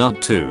like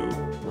nut too."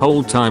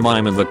 Whole time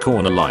I'm in the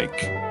corner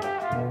like.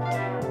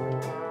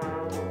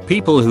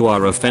 People who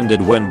are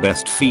offended when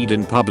breastfeed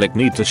in public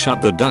need to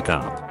shut the duck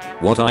up.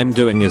 What I'm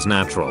doing is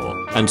natural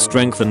and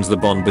strengthens the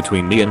bond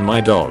between me and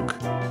my dog.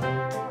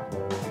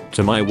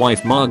 To my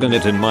wife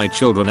Margaret and my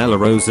children Ella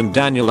Rose and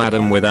Daniel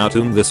Adam, without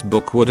whom this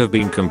book would have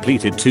been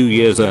completed 2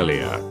 years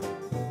earlier.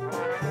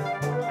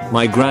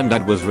 My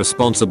granddad was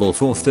responsible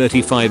for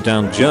 35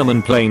 downed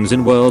German planes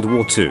in World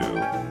War II.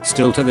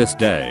 Still to this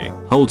day,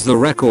 holds the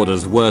record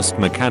as worst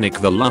mechanic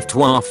the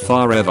Luftwaffe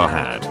ever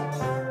had.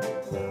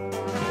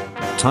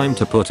 Time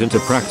to put into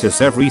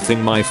practice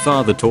everything my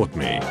father taught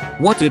me.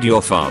 What did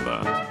your father?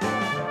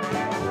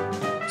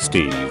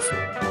 Steve.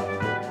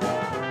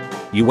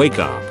 You wake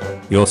up.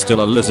 You're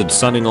still a lizard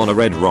sunning on a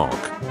red rock.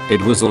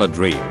 It was all a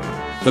dream.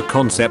 The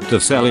concept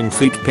of selling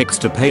feet pics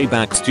to pay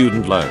back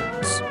student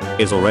loans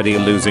is already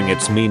losing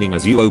its meaning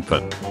as you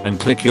open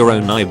and click your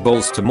own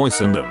eyeballs to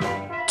moisten them.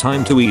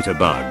 Time to eat a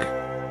bug.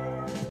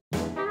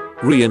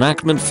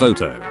 Reenactment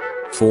photo.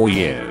 4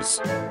 years.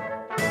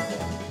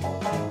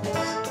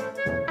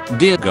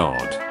 Dear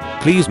God,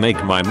 please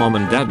make my mom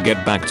and dad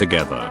get back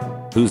together.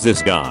 Who's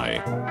this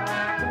guy?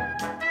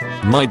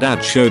 My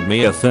dad showed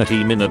me a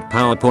 30-minute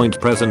PowerPoint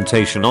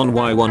presentation on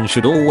why one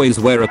should always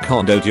wear a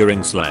condo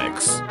during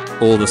slacks.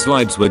 All the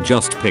slides were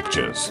just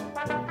pictures.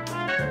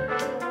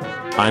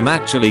 I'm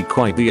actually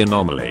quite the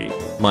anomaly.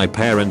 My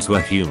parents were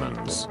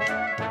humans.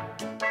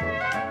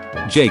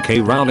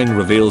 J.K. Rowling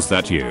reveals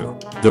that you,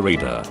 the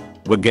reader,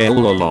 were gay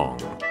all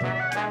along.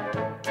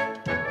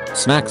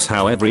 Snacks.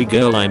 How every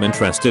girl I'm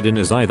interested in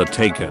is either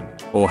taken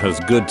or has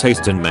good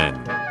taste in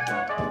men.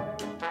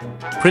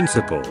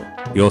 Principal.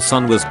 Your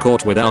son was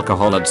caught with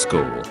alcohol at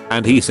school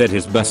and he said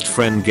his best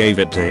friend gave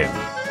it to him.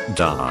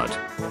 Dad.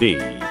 B.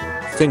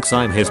 Thinks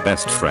I'm his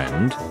best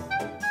friend?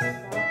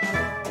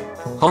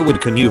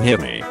 Howard, can you hear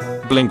me?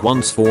 Blink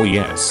once for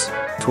yes,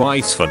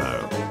 twice for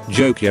no.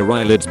 Joke, your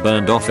eyelids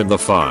burned off in the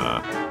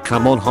fire.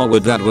 Come on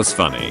Howard, that was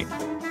funny.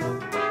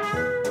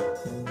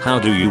 How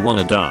do you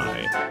wanna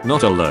die?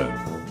 Not alone.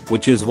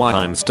 Which is why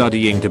I'm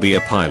studying to be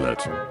a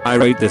pilot. I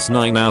rate this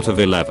 9 out of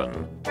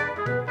 11.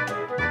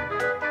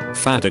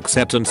 Fat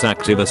acceptance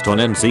activist on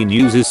NC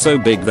News is so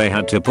big they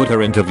had to put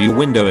her interview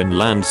window in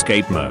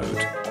landscape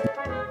mode.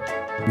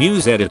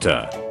 News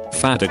editor.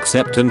 Fat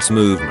acceptance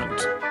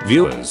movement.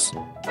 Viewers.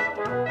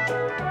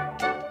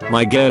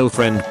 My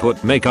girlfriend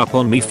put makeup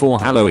on me for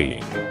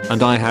Halloween,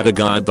 and I had a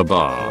guy at the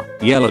bar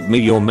yell at me,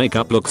 "Your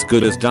makeup looks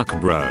good as duck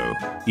bro.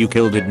 You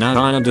killed it."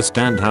 Now I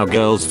understand how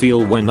girls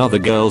feel when other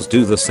girls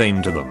do the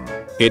same to them.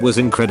 It was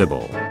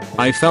incredible.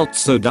 I felt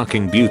so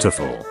ducking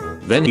beautiful.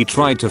 Then he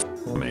tried to f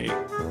me.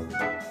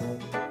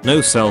 No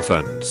cell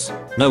phones,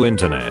 no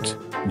internet,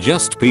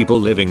 just people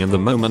living in the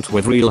moment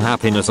with real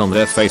happiness on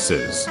their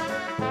faces.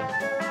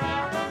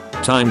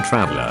 Time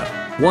traveler.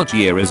 What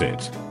year is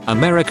it?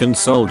 American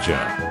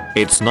soldier.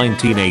 It's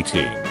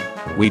 1918.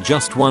 We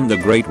just won the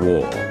Great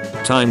War.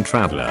 Time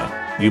traveler.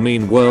 You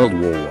mean World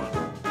War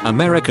I.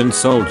 American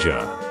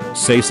soldier.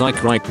 Say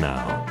psych right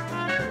now.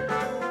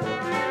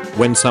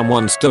 When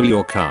someone stole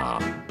your car,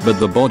 but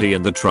the body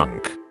in the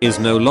trunk is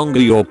no longer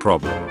your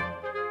problem.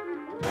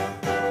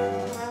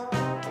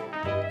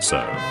 So,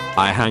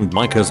 I hanged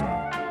my cousin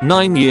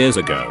 9 years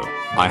ago.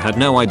 I had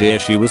no idea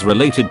she was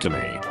related to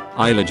me.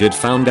 I legit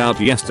found out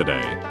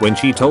yesterday when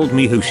she told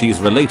me who she's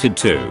related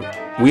to.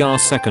 We are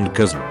second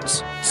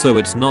cousins, so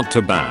it's not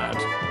too bad.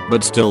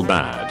 But still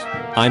bad.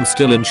 I'm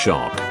still in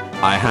shock.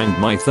 I hanged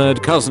my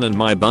third cousin and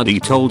my buddy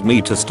told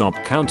me to stop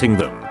counting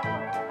them.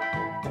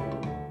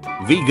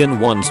 Vegan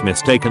once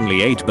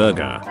mistakenly ate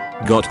burger,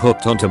 got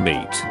hooked onto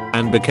meat,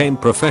 and became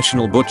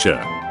professional butcher.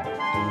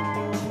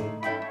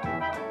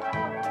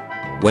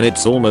 When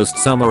it's almost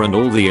summer and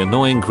all the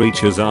annoying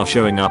creatures are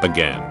showing up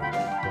again.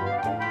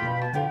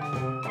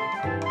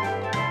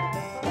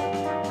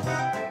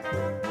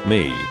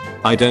 Me.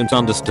 I don't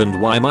understand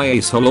why my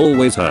asshole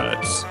always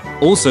hurts.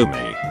 Also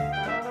me.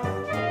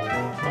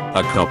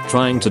 A cop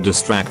trying to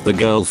distract the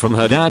girl from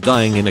her dad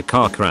dying in a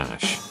car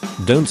crash.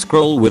 Don't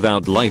scroll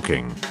without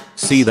liking.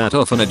 See that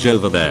orphanage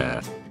over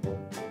there?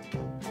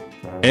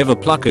 Ever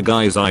pluck a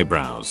guy's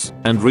eyebrows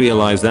and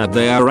realize that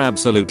they are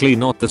absolutely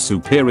not the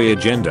superior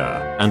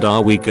gender and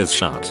are weak as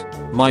shit?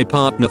 My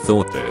partner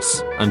thought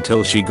this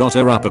until she got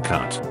her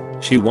uppercut.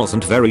 She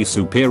wasn't very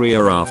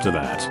superior after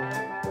that.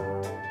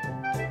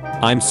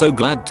 I'm so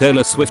glad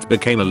Taylor Swift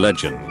became a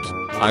legend.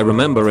 I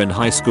remember in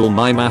high school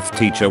my math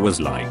teacher was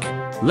like,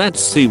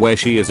 let's see where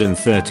she is in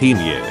 13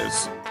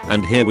 years.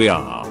 And here we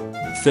are.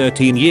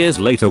 13 years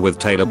later with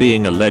Taylor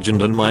being a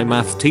legend and my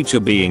math teacher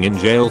being in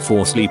jail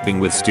for sleeping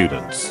with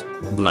students.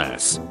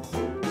 Bless.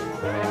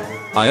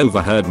 I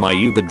overheard my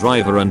Uber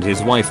driver and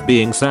his wife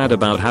being sad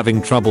about having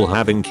trouble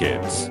having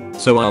kids,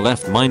 so I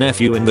left my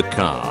nephew in the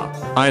car.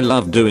 I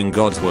love doing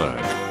God's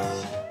work.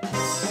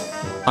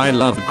 I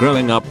loved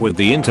growing up with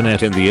the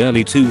internet in the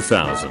early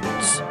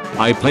 2000s.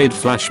 I played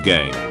flash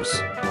games.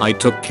 I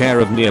took care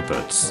of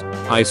Neopets.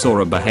 I saw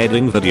a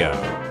beheading video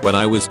when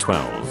I was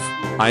 12.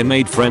 I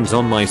made friends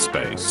on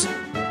MySpace.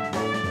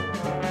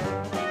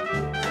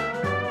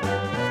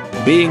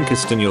 Being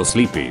kissed in your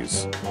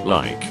sleepies,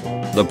 like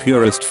the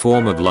purest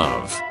form of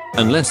love,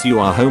 unless you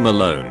are home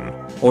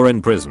alone or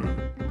in prison.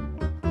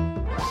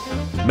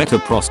 Met a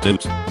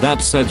prostitute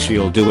that said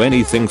she'll do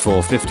anything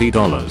for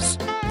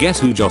 $50. Guess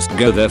who just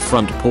got their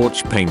front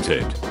porch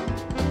painted?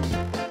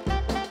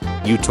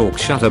 You talk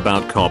shit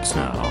about cops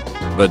now,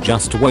 but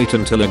just wait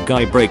until a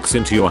guy breaks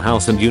into your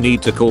house and you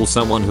need to call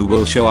someone who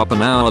will show up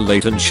an hour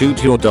late and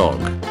shoot your dog.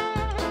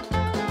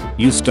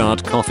 You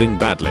start coughing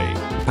badly,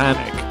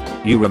 panic.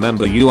 You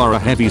remember you are a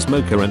heavy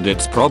smoker and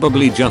it's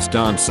probably just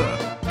answer,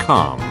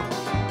 calm.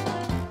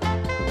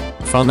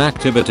 Fun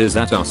activities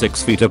that are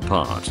 6 feet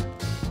apart.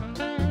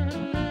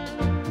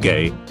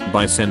 Gay,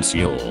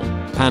 bisexual,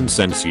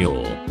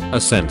 pansexual,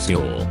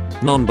 asexual,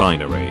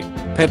 non-binary,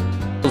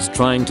 pedophiles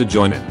trying to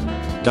join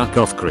in. Duck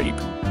off creep.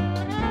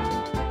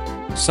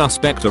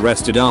 Suspect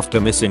arrested after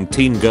missing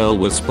teen girl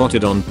was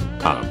spotted on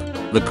Hub.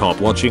 The cop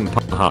watching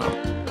Hub.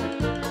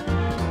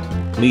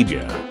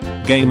 Media.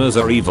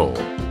 Gamers are evil.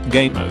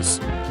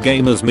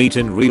 Gamers meet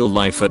in real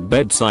life at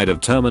bedside of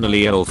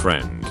terminally ill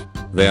friend.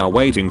 They are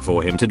waiting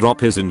for him to drop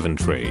his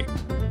inventory.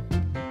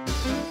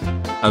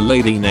 A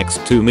lady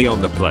next to me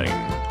on the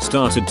plane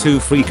started to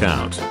freak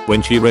out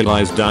when she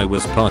realized I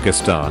was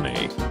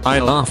Pakistani. I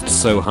laughed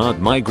so hard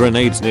my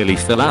grenades nearly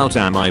fell out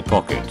of my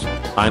pocket.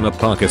 I'm a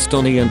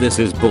Pakistani and this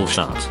is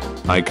bullshit.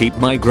 I keep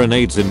my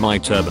grenades in my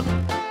turban.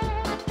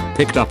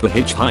 Picked up a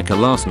hitchhiker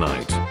last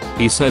night.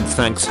 He said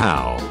thanks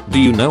how. Do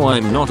you know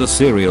I'm not a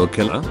serial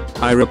killer?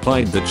 I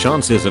replied the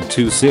chances of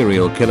 2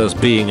 serial killers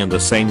being in the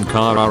same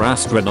car are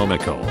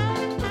astronomical.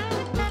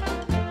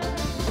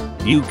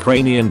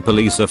 Ukrainian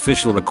police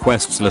official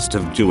requests list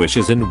of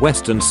Jewishes in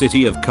western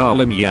city of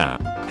Kharkiv. Yeah,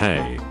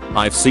 hey,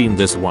 I've seen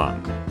this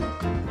one.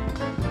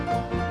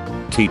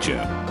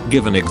 Teacher.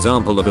 Give an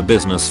example of a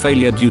business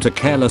failure due to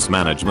careless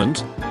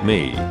management.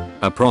 Me.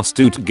 A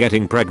prostitute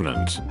getting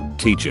pregnant.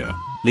 Teacher.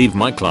 Leave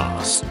my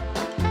class.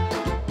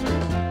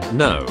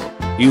 No.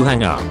 You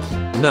hang up.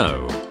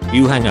 No.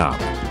 You hang up.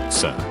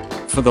 Sir.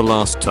 For the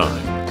last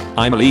time.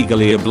 I'm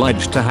legally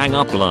obliged to hang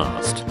up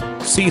last.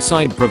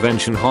 Seaside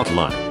Prevention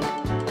Hotline.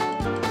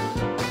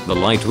 The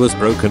light was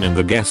broken in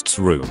the guest's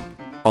room.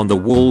 On the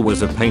wall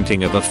was a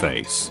painting of a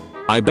face.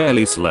 I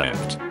barely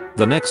slept.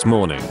 The next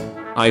morning,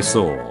 I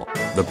saw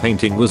the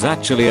painting was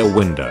actually a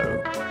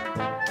window.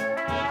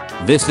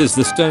 This is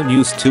the stone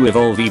used to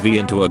evolve Evie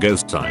into a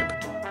ghost type.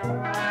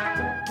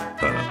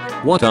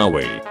 What are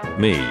we?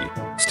 Me.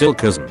 Still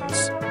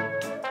cousins.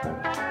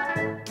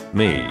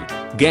 Me.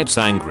 Gets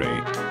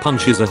angry.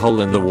 Punches a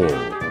hole in the wall.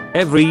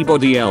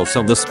 Everybody else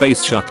on the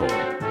space shuttle.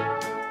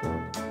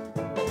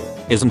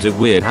 Isn't it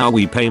weird how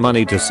we pay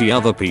money to see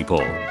other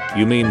people?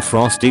 You mean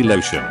frosty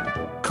lotion?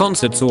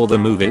 Concerts or the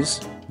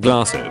movies?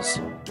 Glasses.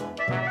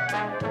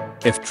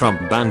 If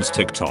Trump bans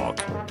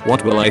TikTok,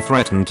 what will I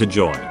threaten to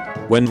join?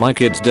 When my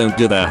kids don't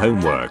do their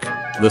homework.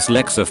 The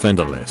sex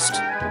offender list.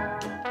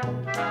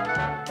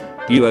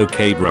 You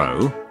okay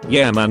bro?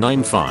 Yeah man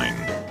I'm fine.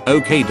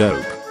 Okay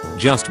dope.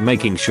 Just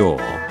making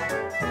sure.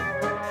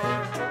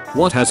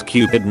 What has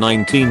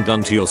Cupid-19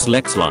 done to your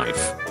sex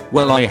life?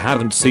 Well, I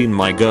haven't seen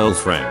my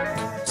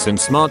girlfriend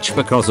since March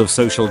because of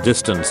social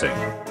distancing.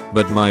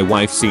 But my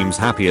wife seems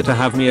happier to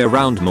have me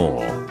around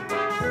more.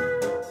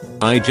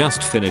 I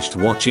just finished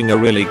watching a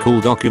really cool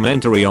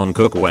documentary on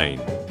Cook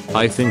Wayne.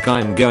 I think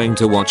I'm going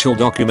to watch all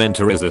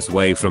documentaries this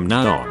way from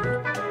now on.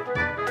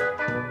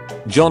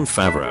 Jon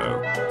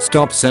Favreau,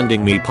 stop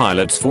sending me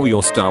pilots for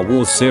your Star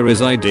Wars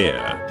series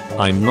idea.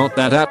 I'm not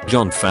that at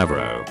Jon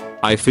Favreau.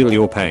 I feel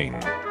your pain.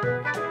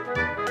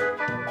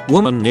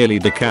 Woman nearly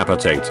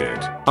decapitated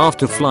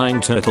after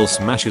flying turtle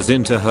smashes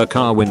into her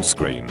car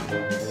windscreen.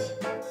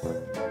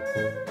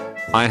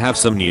 I have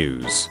some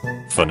news.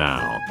 For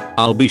now,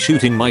 I'll be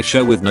shooting my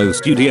show with no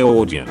studio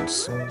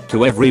audience.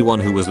 To everyone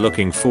who was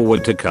looking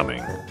forward to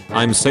coming,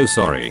 I'm so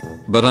sorry,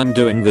 but I'm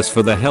doing this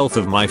for the health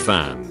of my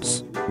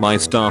fans, my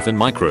staff and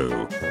my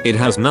crew. It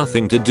has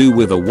nothing to do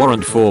with a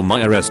warrant for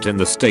my arrest in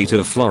the state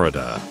of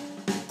Florida.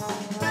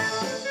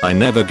 I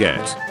never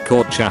get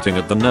caught chatting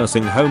at the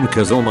nursing home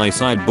cause all my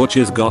side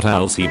butchers got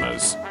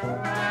Alzheimer's.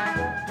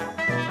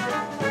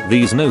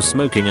 These no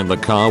smoking in the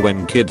car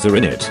when kids are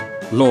in it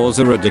laws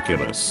are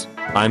ridiculous.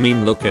 I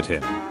mean, look at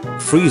him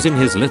freezing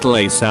his little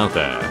ace out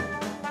there.